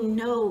world. We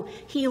know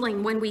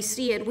healing when we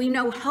see it. We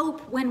know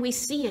hope when we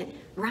see it,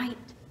 right?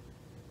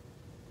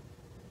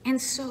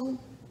 And so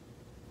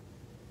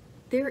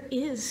there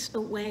is a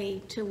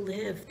way to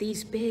live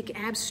these big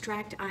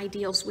abstract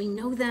ideals. We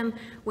know them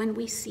when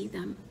we see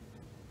them.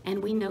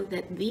 And we know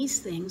that these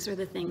things are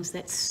the things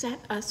that set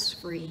us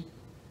free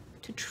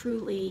to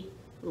truly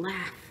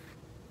laugh.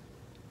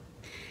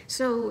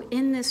 So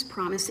in this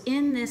promise,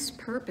 in this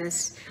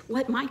purpose,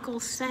 what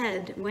Michael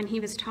said when he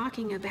was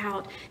talking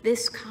about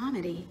this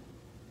comedy,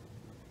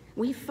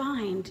 we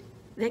find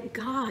that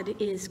God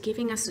is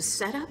giving us a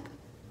setup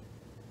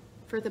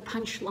for the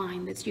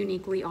punchline that's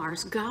uniquely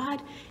ours.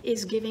 God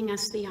is giving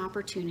us the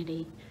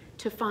opportunity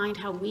to find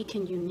how we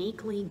can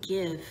uniquely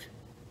give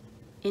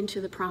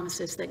into the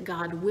promises that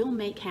God will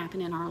make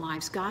happen in our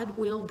lives. God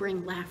will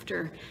bring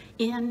laughter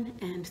in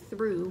and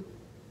through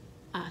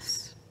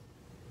us.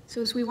 So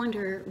as we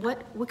wonder,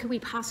 what could we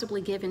possibly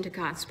give into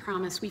God's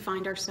promise, we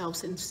find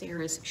ourselves in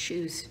Sarah's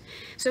shoes.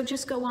 So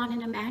just go on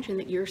and imagine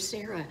that you're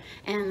Sarah,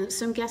 and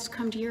some guests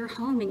come to your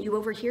home, and you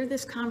overhear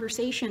this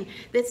conversation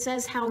that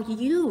says how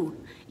you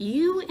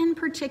in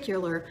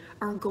particular,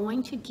 are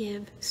going to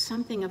give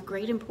something of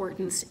great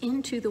importance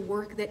into the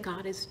work that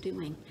God is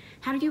doing.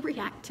 How do you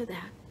react to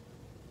that?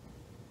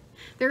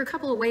 There are a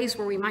couple of ways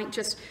where we might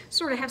just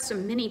sort of have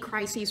some mini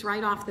crises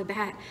right off the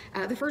bat.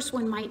 The first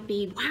one might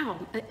be, wow,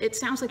 it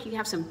sounds like you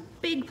have some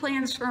big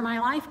plans for my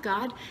life,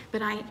 God,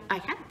 but I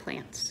have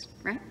plans,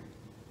 right?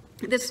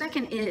 The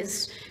second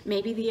is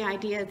maybe the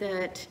idea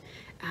that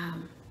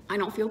I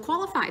don't feel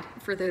qualified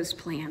for those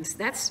plans.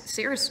 That's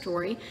Sarah's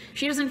story.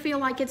 She doesn't feel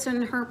like it's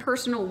in her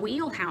personal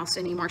wheelhouse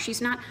anymore. She's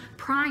not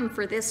primed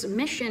for this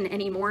mission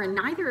anymore, and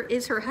neither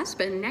is her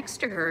husband next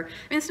to her.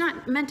 And it's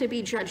not meant to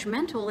be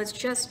judgmental. It's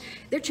just,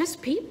 they're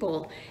just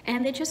people,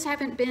 and they just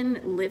haven't been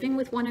living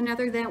with one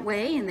another that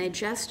way, and they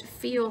just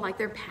feel like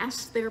they're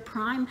past their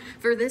prime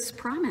for this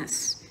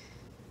promise.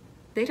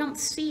 They don't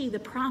see the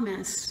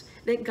promise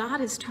that God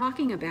is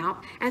talking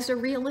about as a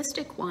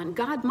realistic one.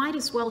 God might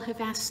as well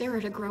have asked Sarah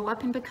to grow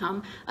up and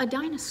become a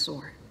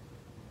dinosaur.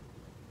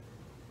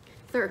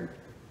 Third,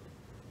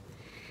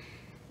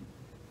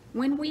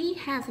 when we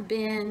have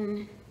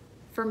been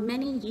for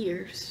many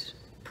years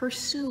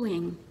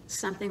pursuing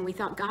something we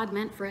thought God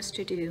meant for us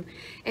to do.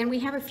 And we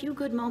have a few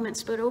good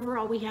moments, but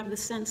overall we have the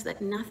sense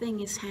that nothing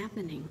is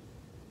happening.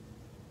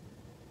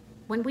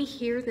 When we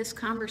hear this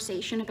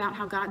conversation about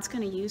how God's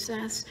going to use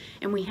us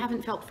and we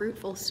haven't felt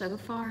fruitful so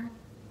far,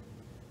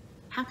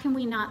 how can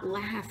we not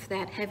laugh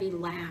that heavy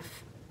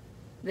laugh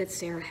that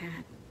Sarah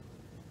had?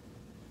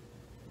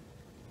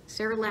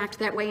 Sarah laughed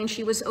that way and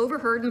she was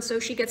overheard, and so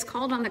she gets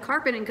called on the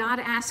carpet and God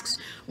asks,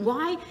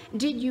 "Why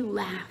did you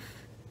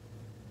laugh?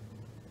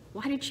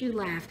 Why did you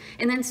laugh?"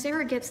 And then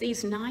Sarah gets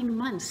these 9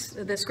 months.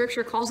 The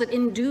scripture calls it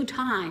in due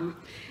time.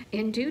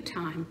 In due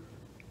time.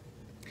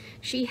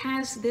 She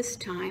has this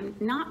time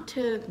not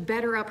to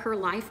better up her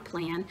life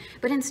plan,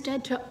 but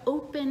instead to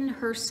open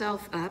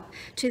herself up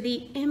to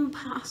the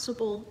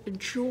impossible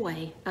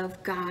joy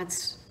of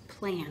God's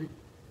plan.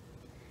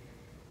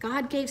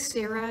 God gave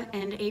Sarah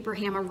and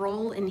Abraham a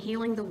role in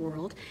healing the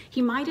world.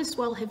 He might as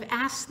well have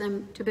asked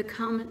them to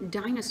become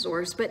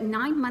dinosaurs, but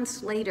 9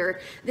 months later,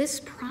 this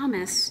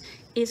promise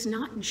is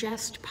not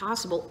just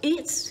possible,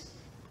 it's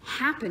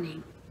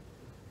happening.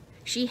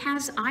 She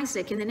has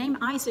Isaac, and the name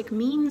Isaac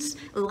means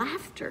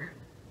laughter.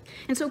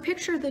 And so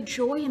picture the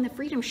joy and the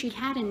freedom she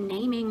had in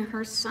naming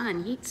her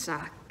son,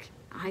 Yitzhak,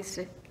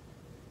 Isaac.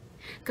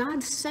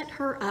 God set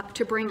her up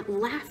to bring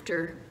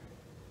laughter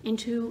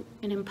into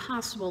an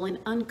impossible and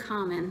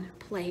uncommon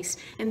place.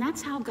 And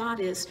that's how God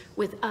is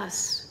with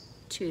us,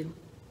 too.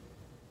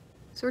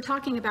 So we're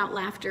talking about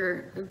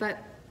laughter, but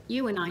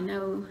you and I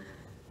know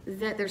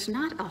that there's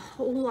not a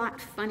whole lot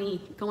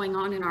funny going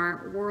on in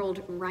our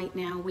world right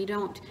now. We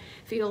don't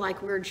feel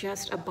like we're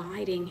just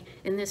abiding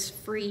in this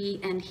free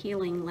and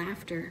healing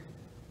laughter.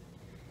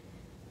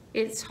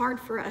 It's hard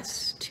for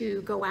us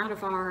to go out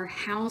of our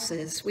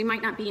houses. We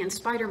might not be in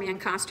Spider-Man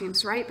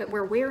costumes, right? But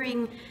we're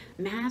wearing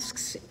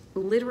masks,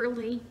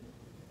 literally.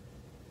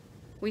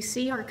 We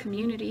see our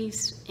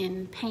communities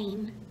in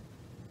pain.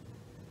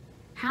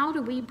 How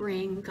do we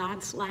bring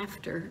God's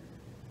laughter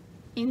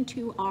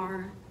into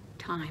our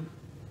time?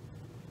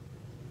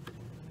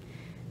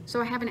 So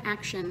I have an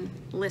action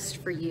list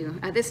for you.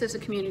 This is a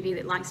community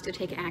that likes to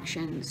take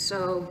action.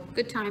 So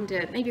good time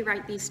to maybe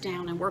write these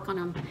down and work on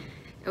them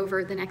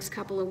over the next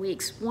couple of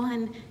weeks.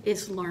 One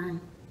is learn.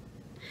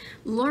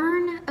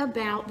 Learn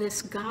about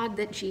this God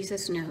that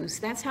Jesus knows.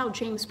 That's how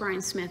James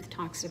Bryan Smith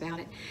talks about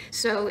it.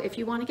 So if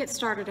you want to get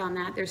started on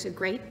that, there's a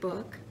great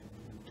book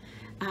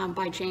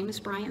by James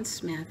Bryan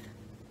Smith,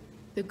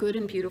 The Good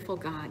and Beautiful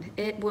God.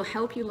 It will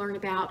help you learn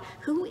about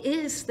who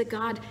is the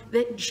God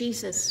that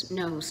Jesus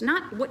knows.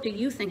 Not what do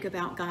you think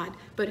about God,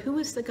 but who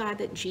is the God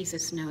that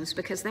Jesus knows,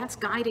 because that's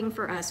guiding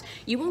for us.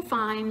 You will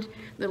find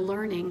the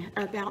learning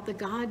about the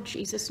God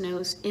Jesus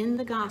knows in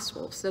the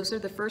Gospels. Those are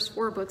the first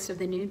 4 books of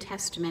the New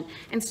Testament.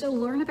 And so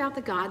learn about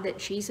the God that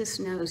Jesus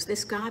knows.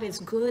 This God is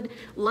good,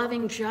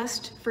 loving,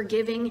 just,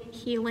 forgiving,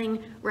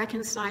 healing,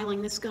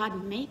 reconciling. This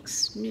God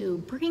makes new,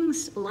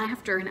 brings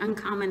laughter in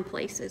uncommon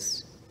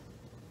places.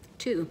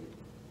 2,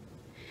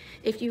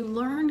 if you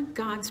learn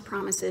God's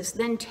promises,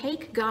 then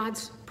take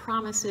God's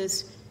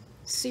promises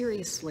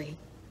seriously.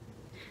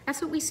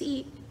 That's what we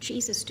see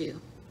Jesus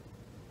do.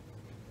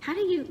 How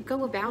do you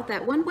go about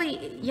that? One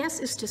way,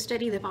 yes, is to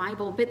study the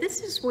Bible, but this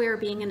is where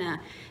being in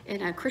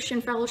a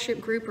Christian fellowship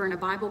group or in a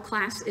Bible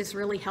class is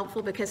really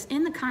helpful, because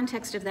in the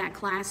context of that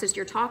class, as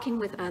you're talking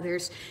with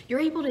others, you're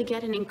able to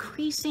get an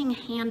increasing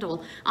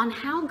handle on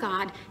how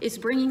God is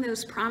bringing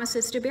those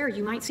promises to bear.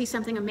 You might see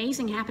something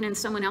amazing happen in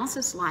someone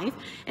else's life,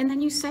 and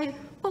then you say,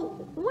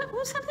 "Oh,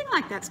 well, something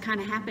like that's kind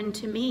of happened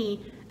to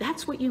me."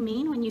 That's what you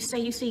mean when you say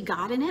you see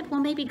God in it? Well,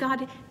 maybe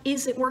God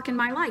is at work in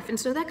my life. And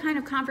so that kind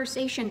of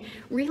conversation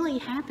really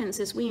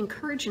happens as we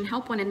encourage and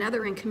help one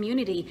another in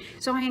community.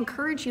 So I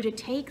encourage you to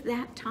take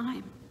that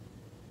time.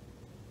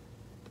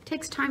 It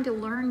takes time to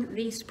learn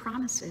these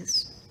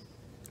promises.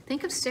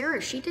 Think of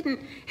Sarah. She didn't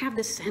have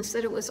the sense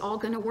that it was all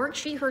going to work.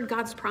 She heard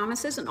God's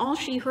promises, and all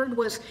she heard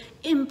was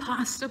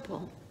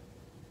impossible.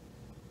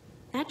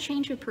 That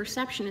change of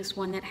perception is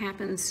one that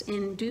happens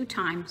in due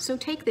time. So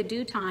take the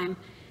due time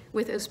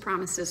with those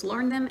promises,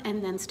 learn them,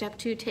 and then step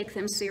 2, take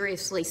them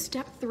seriously.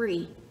 Step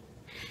 3,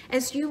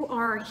 as you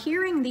are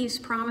hearing these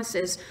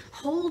promises,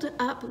 hold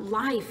up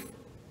life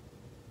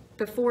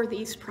before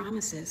these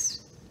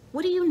promises.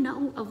 What do you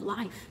know of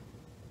life?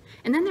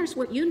 And then there's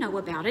what you know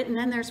about it, and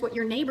then there's what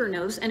your neighbor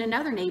knows, and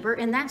another neighbor,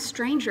 and that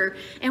stranger,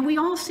 and we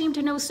all seem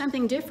to know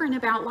something different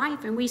about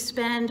life, and we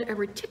spend a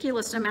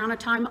ridiculous amount of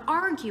time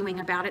arguing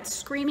about it,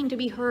 screaming to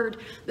be heard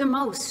the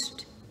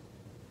most.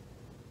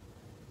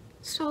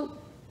 So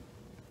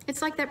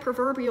it's like that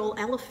proverbial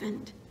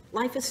elephant.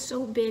 Life is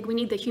so big, we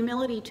need the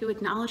humility to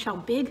acknowledge how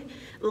big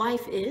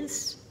life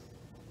is,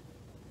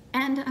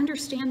 and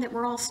understand that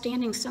we're all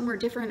standing somewhere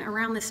different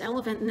around this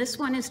elephant, and this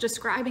one is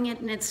describing it,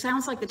 and it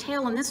sounds like the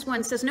tail, and this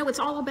one says, no, it's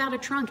all about a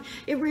trunk.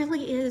 It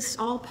really is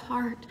all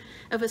part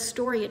of a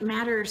story. It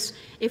matters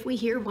if we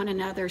hear one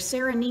another.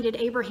 Sarah needed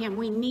Abraham.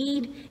 We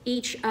need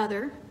each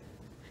other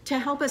to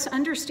help us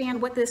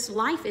understand what this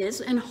life is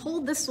and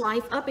hold this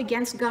life up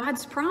against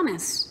God's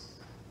promise.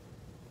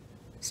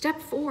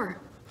 Step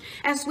 4,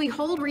 As we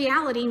hold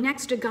reality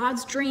next to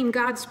God's dream,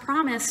 God's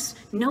promise,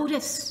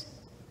 notice.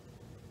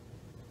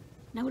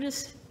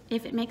 Notice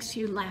if it makes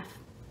you laugh.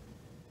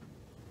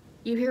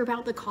 You hear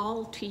about the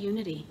call to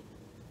unity.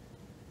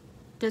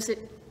 Does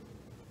it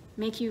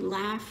make you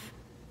laugh?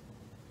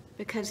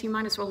 Because you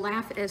might as well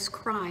laugh as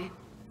cry.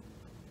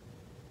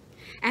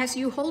 As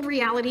you hold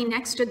reality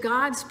next to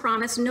God's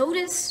promise,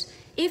 notice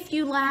if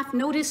you laugh,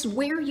 notice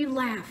where you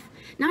laugh.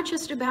 Not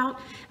just about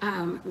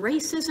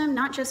racism,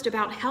 not just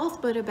about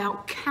health, but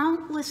about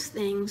countless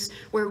things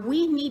where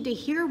we need to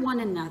hear one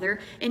another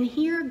and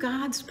hear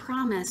God's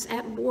promise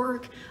at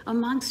work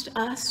amongst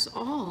us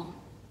all.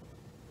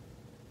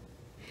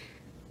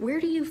 Where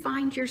do you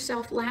find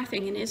yourself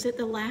laughing, and is it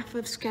the laugh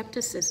of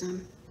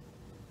skepticism?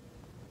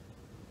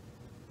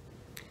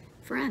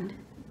 Friend,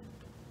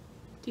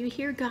 do you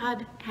hear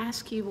God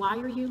ask you, why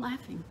are you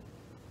laughing?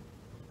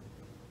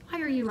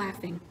 Why are you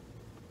laughing?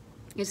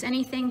 Is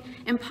anything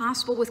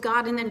impossible with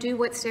God? And then do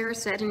what Sarah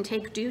said and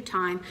take due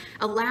time.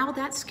 Allow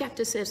that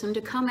skepticism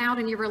to come out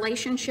in your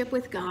relationship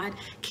with God.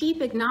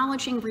 Keep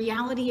acknowledging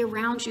reality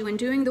around you and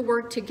doing the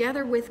work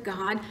together with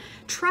God,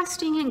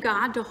 trusting in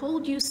God to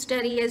hold you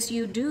steady as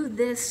you do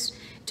this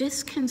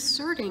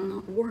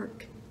disconcerting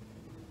work.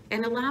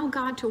 And allow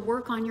God to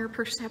work on your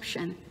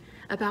perception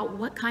about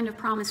what kind of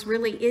promise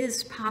really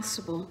is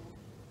possible.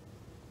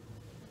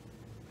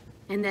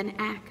 And then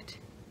act.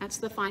 That's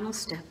the final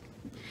step.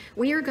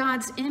 We are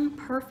God's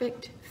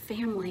imperfect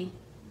family.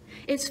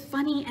 It's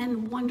funny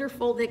and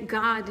wonderful that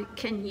God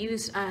can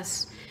use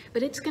us,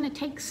 but it's going to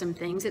take some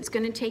things. It's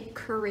going to take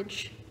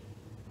courage.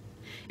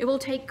 It will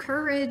take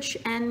courage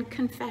and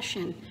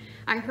confession.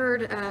 I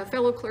heard a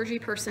fellow clergy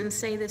person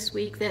say this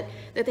week that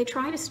they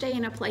try to stay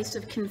in a place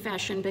of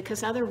confession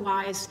because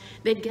otherwise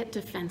they'd get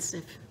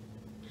defensive.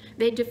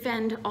 They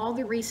defend all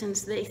the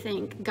reasons they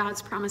think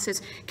God's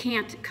promises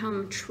can't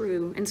come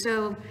true. And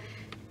so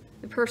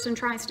the person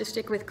tries to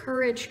stick with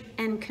courage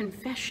and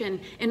confession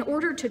in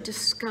order to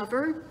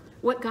discover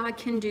what God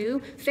can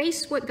do,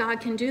 face what God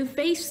can do,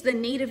 face the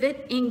need of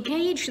it,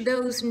 engage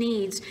those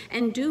needs,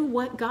 and do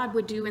what God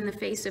would do in the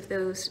face of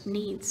those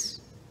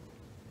needs.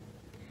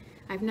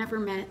 I've never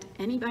met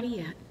anybody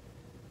yet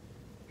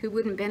who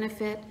wouldn't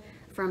benefit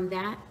from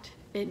that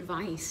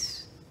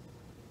advice,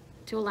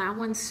 to allow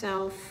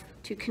oneself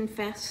to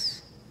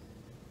confess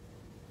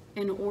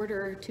in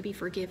order to be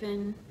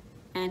forgiven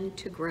and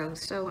to grow.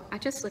 So I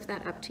just lift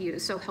that up to you.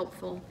 It's so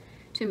helpful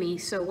to me.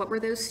 So what were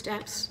those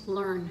steps?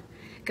 Learn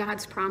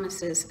God's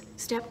promises.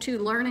 Step 2,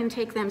 learn and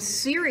take them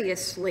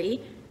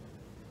seriously.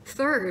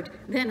 Third,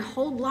 then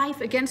hold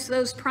life against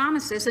those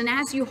promises. And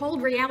as you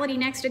hold reality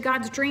next to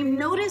God's dream,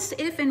 notice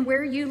if and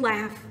where you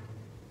laugh.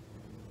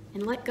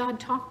 And let God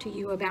talk to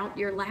you about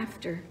your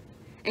laughter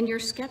and your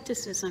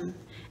skepticism.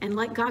 And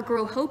let God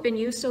grow hope in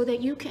you so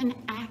that you can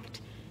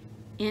act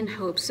in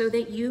hope, so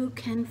that you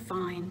can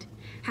find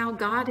how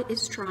God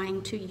is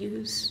trying to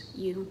use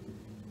you.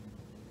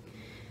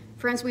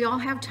 Friends, we all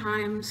have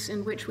times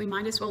in which we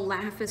might as well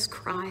laugh as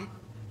cry.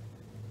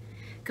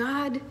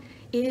 God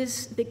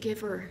is the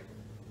giver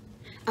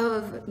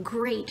of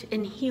great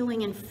and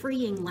healing and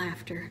freeing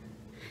laughter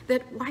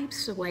that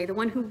wipes away, the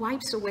one who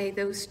wipes away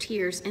those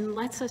tears and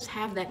lets us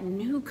have that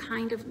new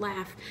kind of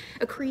laugh,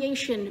 a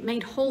creation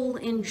made whole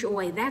in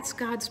joy. That's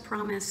God's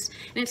promise,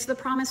 and it's the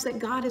promise that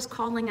God is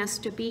calling us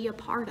to be a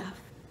part of.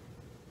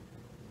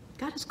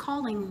 God is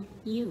calling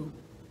you.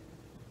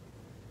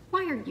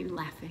 Why are you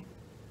laughing?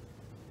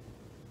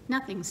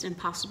 Nothing's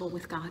impossible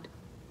with God.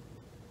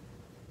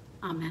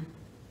 Amen.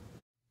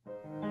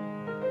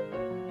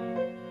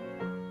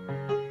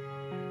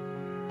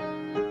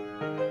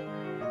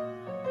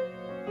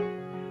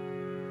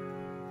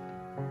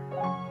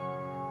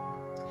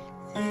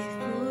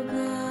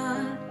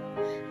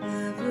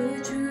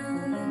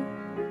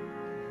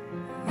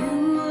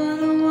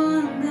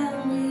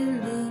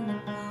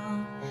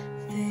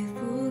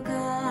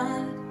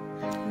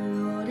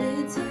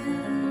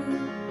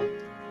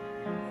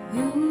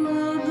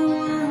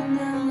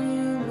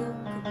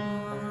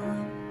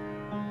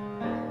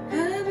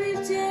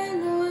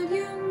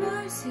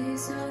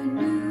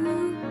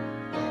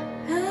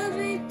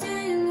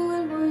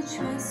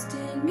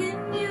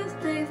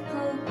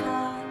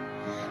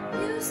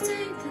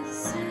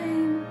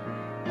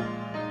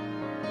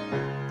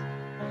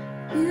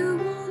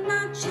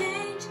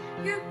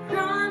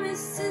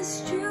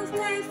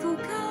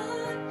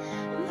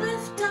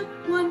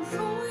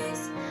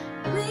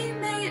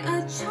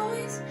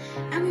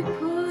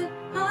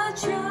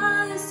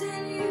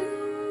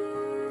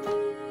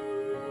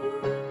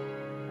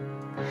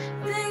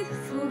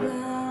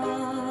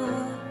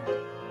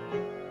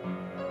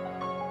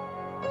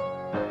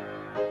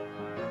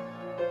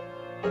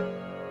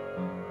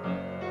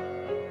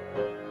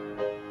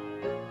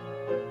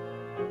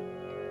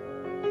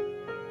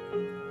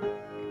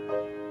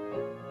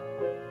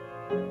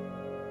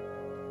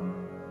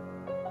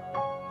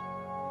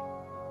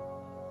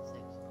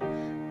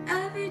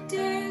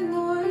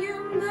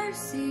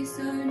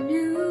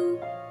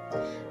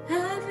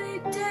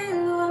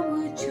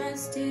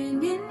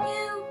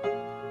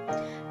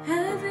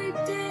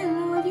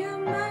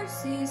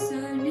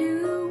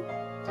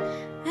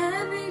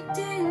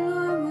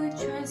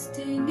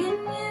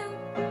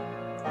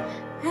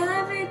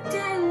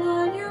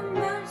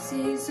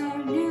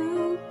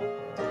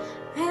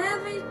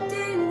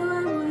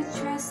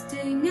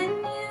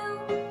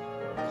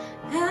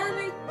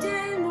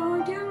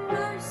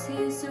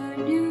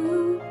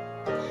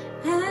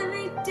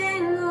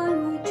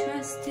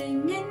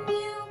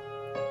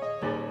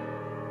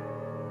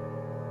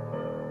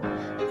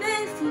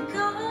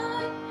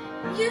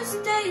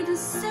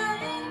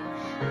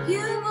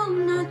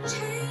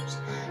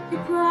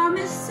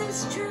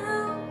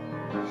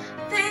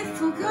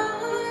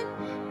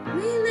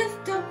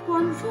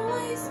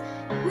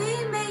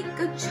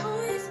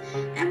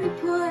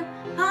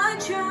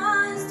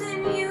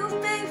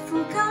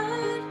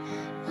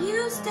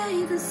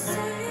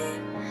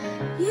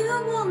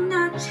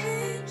 not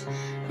change,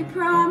 your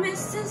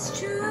promise is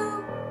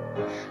true.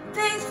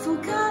 Faithful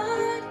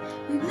God,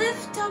 we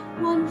lift up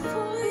one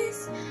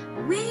voice,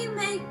 we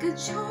make a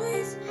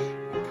choice,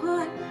 we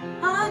put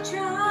our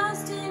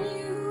trust in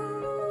you.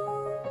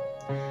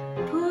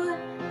 Put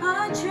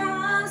our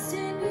trust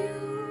in you.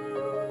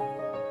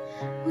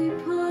 We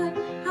put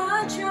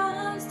our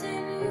trust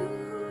in you.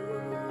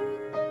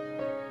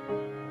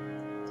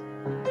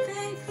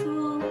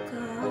 Faithful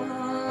God.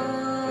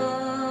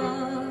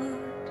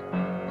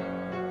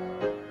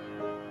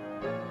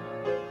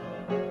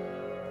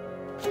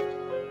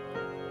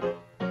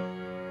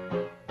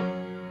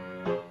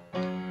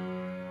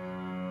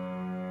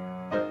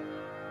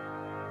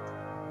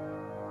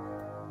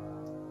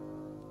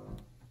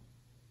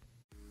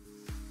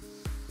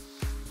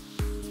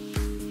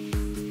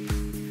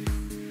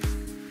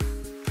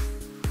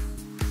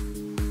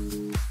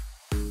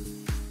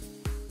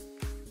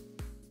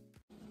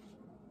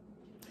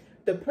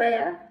 The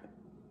prayer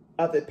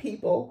of the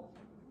people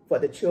for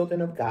the children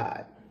of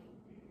God.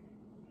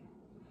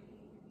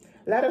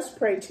 Let us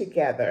pray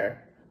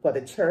together for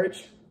the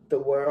church, the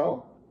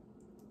world,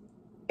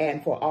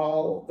 and for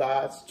all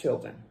God's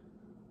children.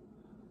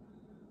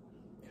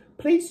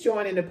 Please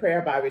join in the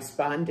prayer by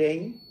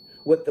responding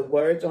with the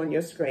words on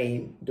your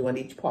screen during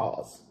each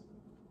pause.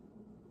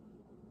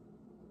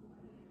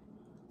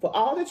 For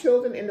all the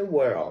children in the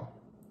world,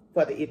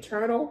 for the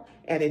eternal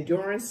and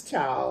endurance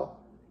child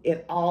in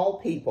all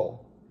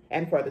people,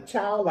 and for the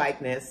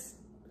childlikeness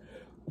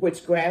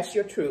which grasps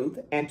your truth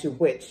and to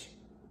which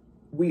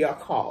we are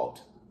called.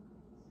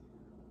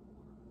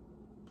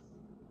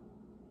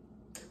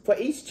 For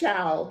each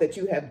child that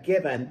you have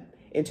given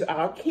into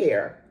our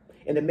care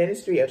in the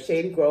ministry of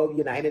Shady Grove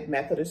United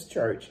Methodist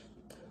Church,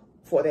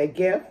 for their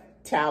gift,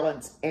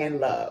 talents,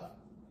 and love,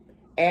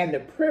 and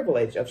the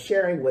privilege of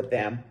sharing with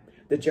them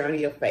the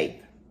journey of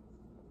faith.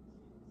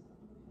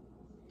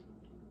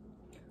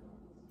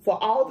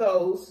 For all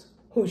those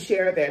who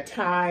share their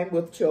time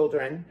with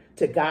children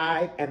to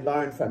guide and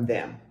learn from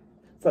them.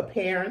 For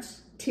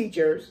parents,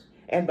 teachers,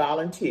 and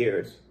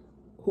volunteers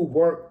who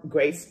work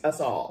grace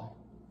us all.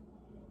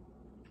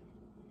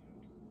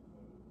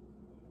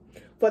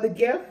 For the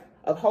gift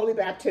of holy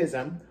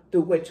baptism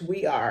through which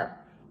we are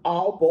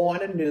all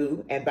born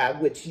anew and by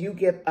which you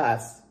give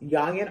us,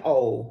 young and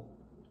old,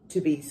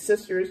 to be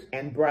sisters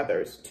and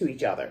brothers to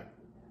each other.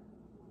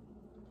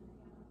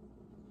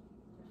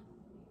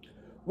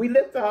 We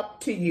lift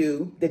up to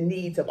you the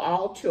needs of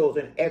all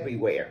children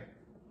everywhere,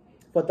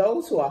 for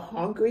those who are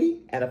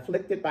hungry and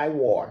afflicted by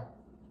war,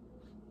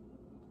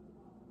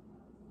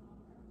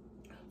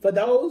 for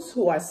those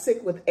who are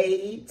sick with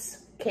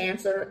AIDS,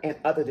 cancer, and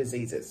other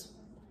diseases,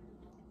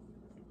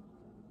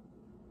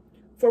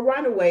 for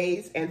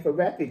runaways and for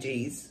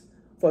refugees,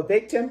 for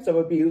victims of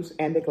abuse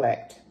and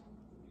neglect,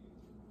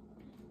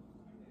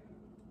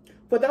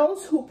 for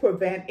those who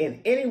prevent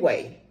in any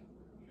way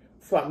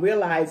from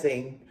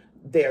realizing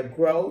their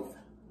growth,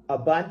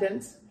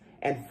 abundance,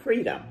 and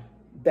freedom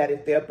that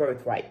is their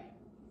birthright.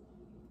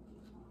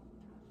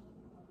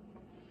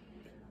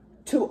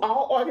 To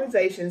all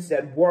organizations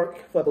that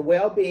work for the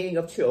well-being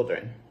of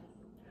children,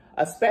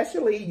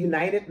 especially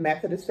United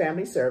Methodist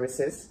Family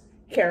Services,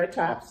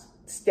 Caritas,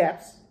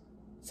 STEPS,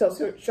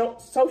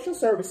 social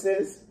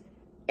services,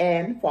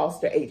 and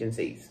foster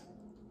agencies.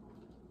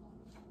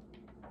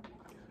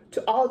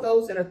 To all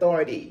those in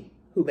authority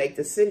who make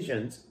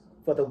decisions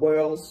for the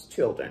world's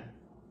children.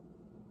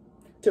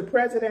 To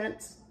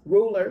presidents,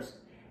 rulers,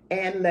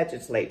 and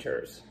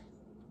legislators.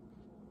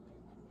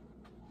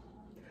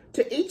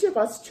 To each of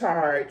us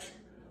charged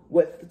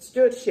with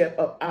stewardship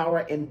of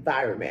our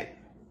environment,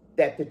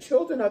 that the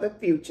children of the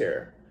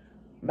future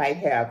might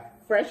have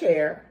fresh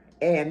air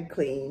and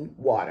clean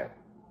water.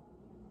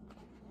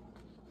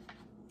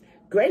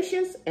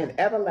 Gracious and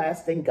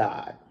everlasting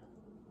God,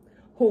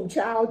 whom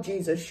child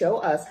Jesus show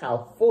us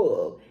how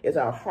full is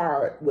our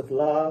heart with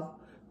love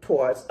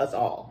towards us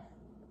all.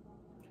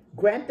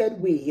 Grant that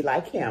we,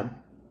 like him,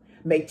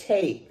 may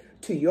take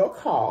to your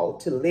call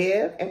to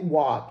live and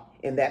walk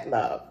in that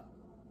love,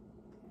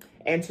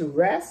 and to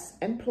rest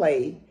and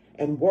play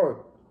and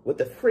work with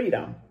the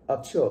freedom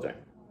of children,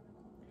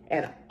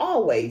 and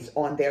always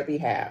on their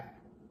behalf,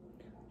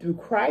 through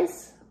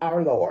Christ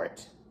our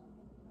Lord,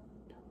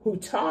 who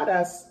taught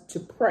us to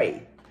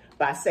pray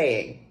by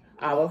saying,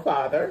 Our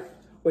Father,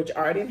 which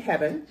art in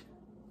heaven,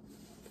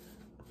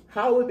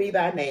 hallowed be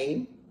thy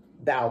name,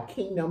 thy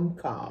kingdom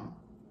come.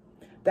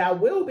 Thy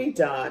will be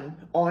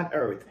done on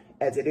earth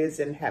as it is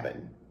in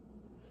heaven.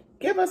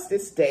 Give us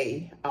this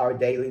day our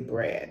daily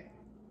bread.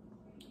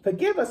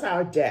 Forgive us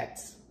our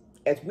debts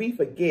as we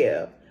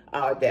forgive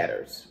our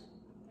debtors.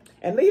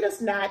 And lead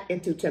us not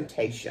into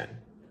temptation,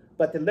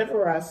 but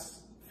deliver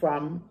us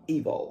from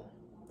evil.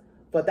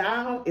 For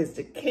thou is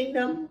the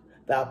kingdom,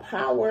 the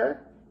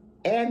power,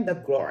 and the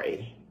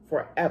glory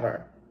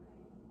forever.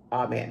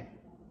 Amen.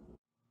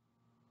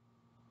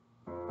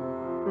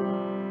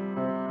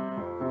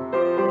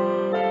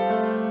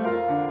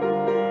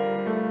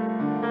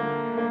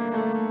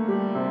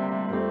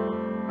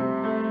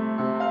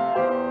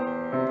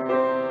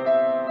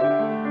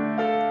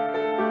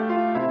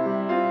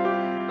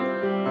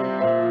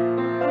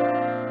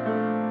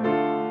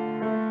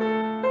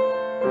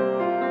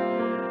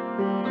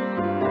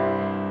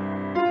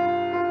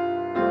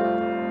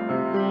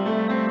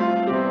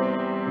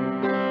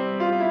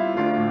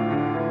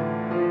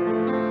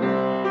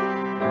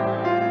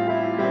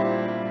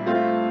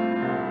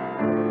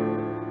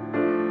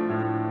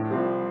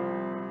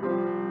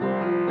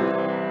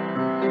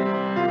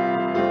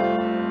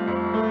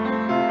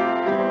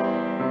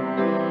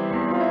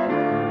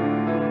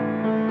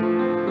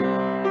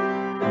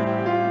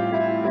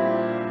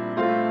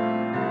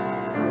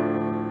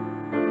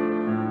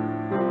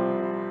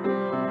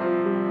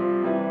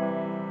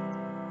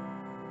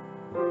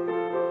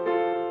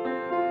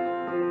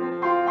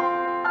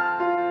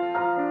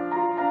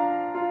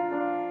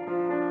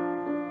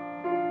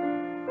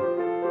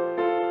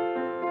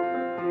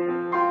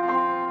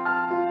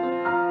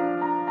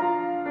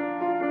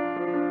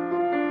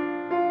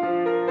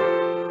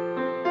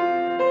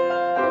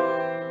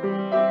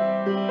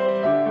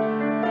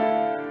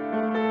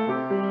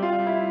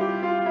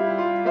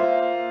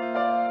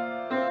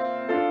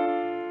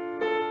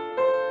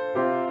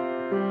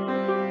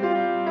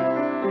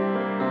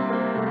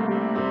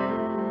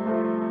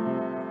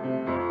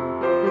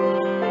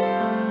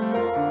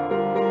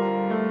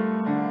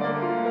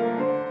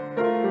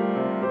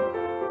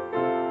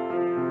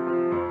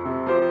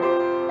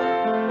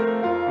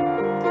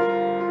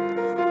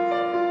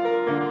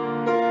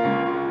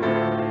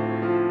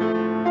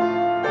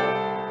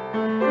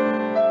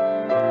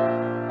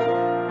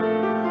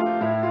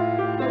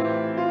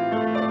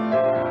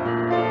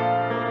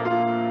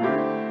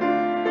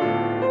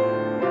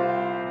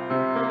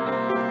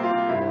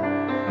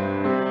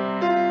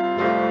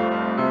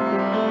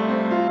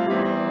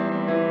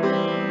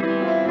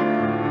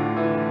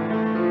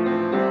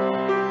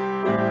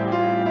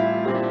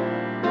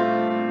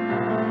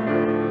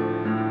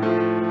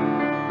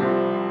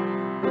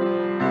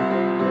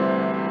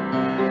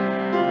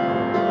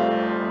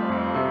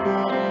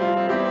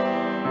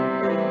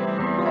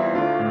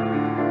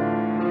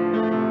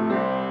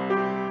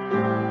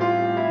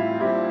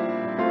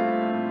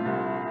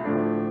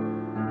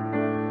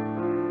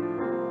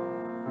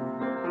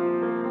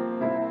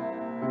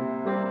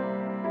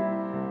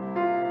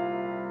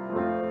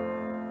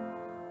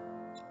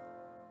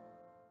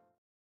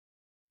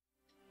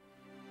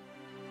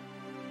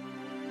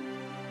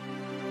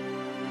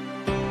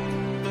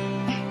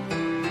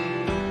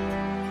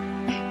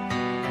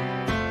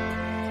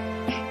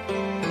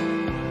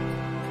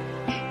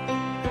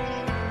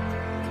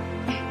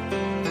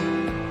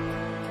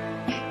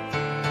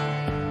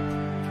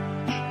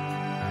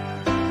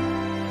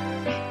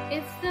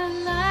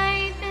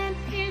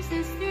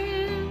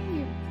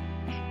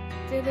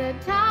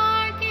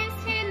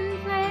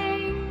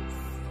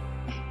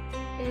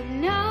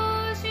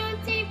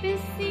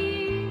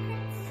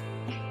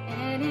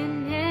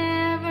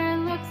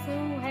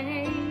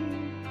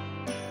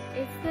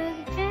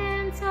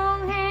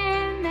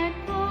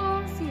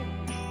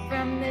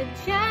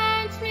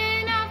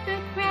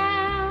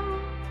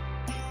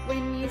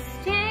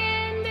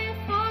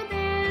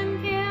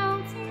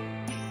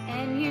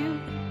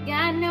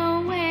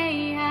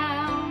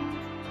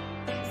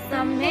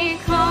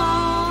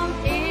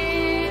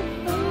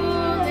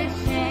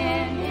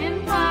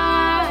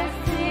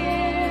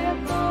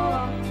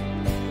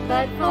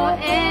 but for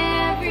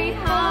every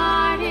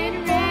heart it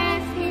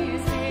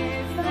rescues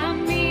is a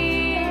miracle.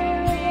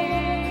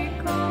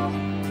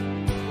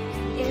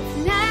 It's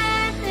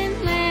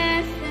nothing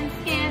less than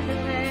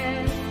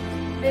scandalous,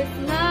 this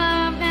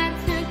love that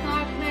took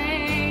our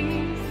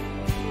place.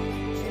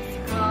 Just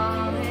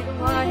call it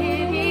what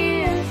it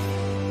is,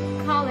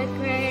 call it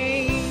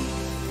grace.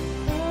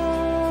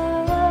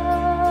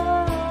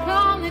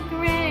 Call it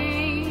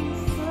grace.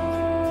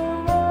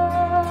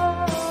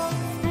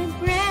 The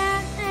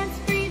breath that's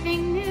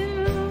breathing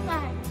new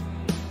life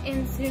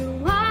into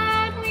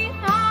what we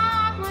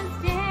thought was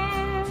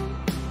dead.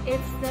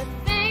 It's the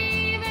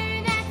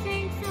favor that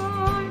takes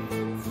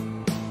orphans,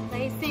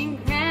 placing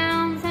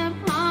crowns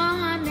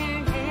upon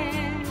their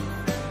heads.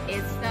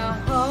 It's the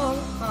hope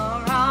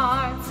for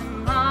our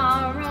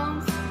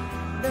tomorrows,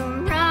 the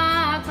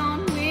rock on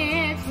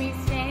which we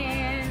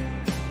stand.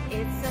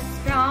 It's a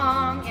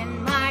strong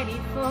and mighty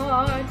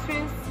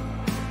fortress,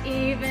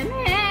 even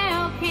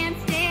hell can't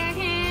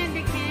stand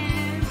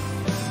against.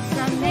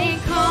 Some may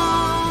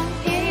call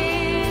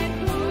it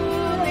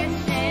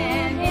foolish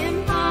and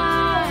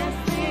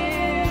impossible,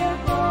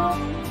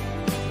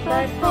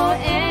 but for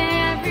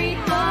every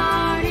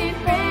heart it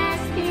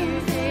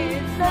rescues,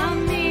 it's a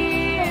miracle.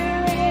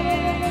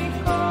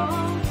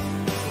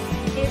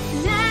 It's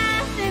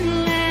nothing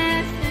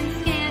less than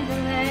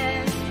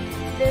scandalous,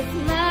 this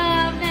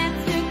love that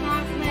took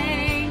our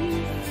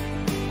place.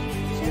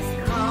 Just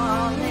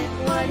call it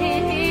what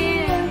it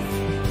is,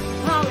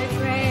 call it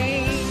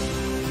grace.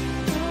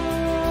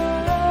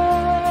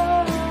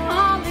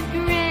 Call it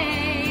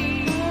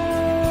grace.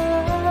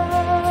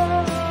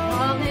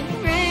 Call it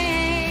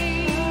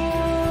grace.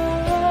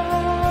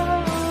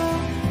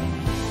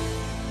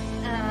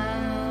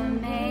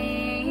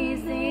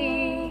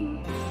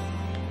 Amazing,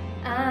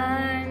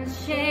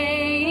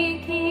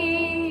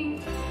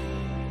 unshaking,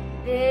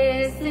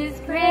 this is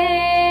grace.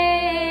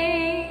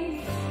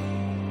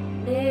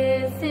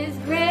 This is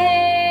grace.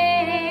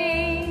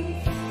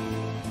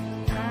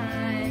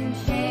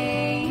 Unchanging,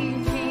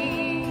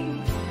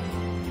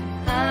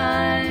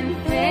 unfailing,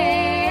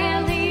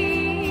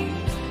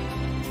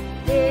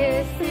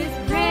 this is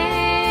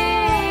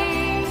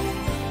grace.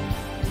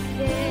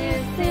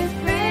 This is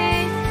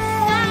grace.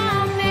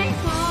 Some may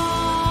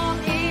call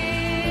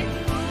it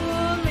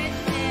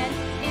foolish and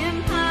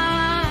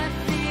impossible,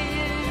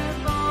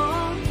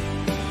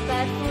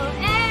 but for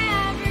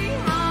every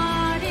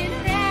heart it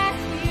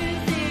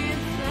rescues,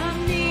 it's a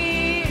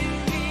miracle.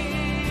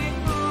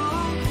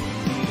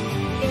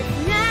 It's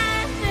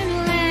nothing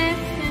less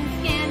than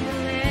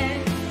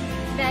scandalous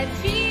that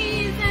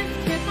Jesus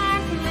took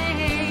our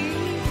place.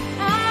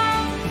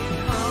 Oh,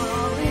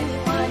 call it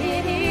what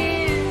it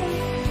is.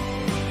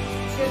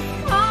 Just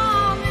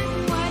call it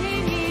what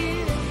it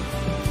is.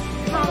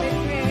 Call it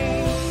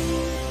grace.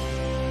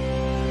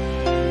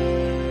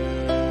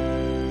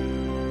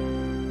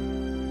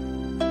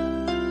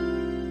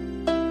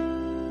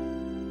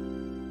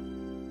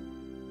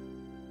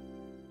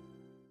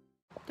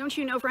 Don't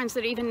you know, friends,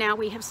 that even now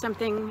we have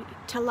something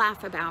to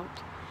laugh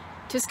about,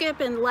 to skip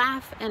and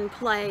laugh and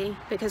play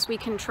because we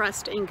can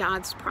trust in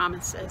God's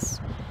promises.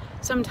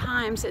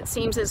 Sometimes it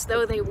seems as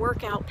though they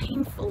work out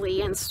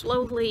painfully and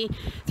slowly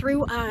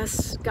through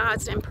us,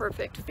 God's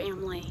imperfect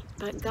family.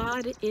 But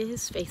God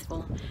is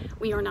faithful.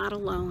 We are not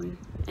alone,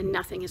 and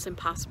nothing is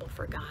impossible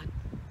for God.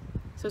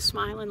 So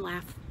smile and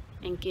laugh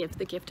and give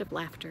the gift of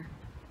laughter.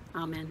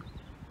 Amen.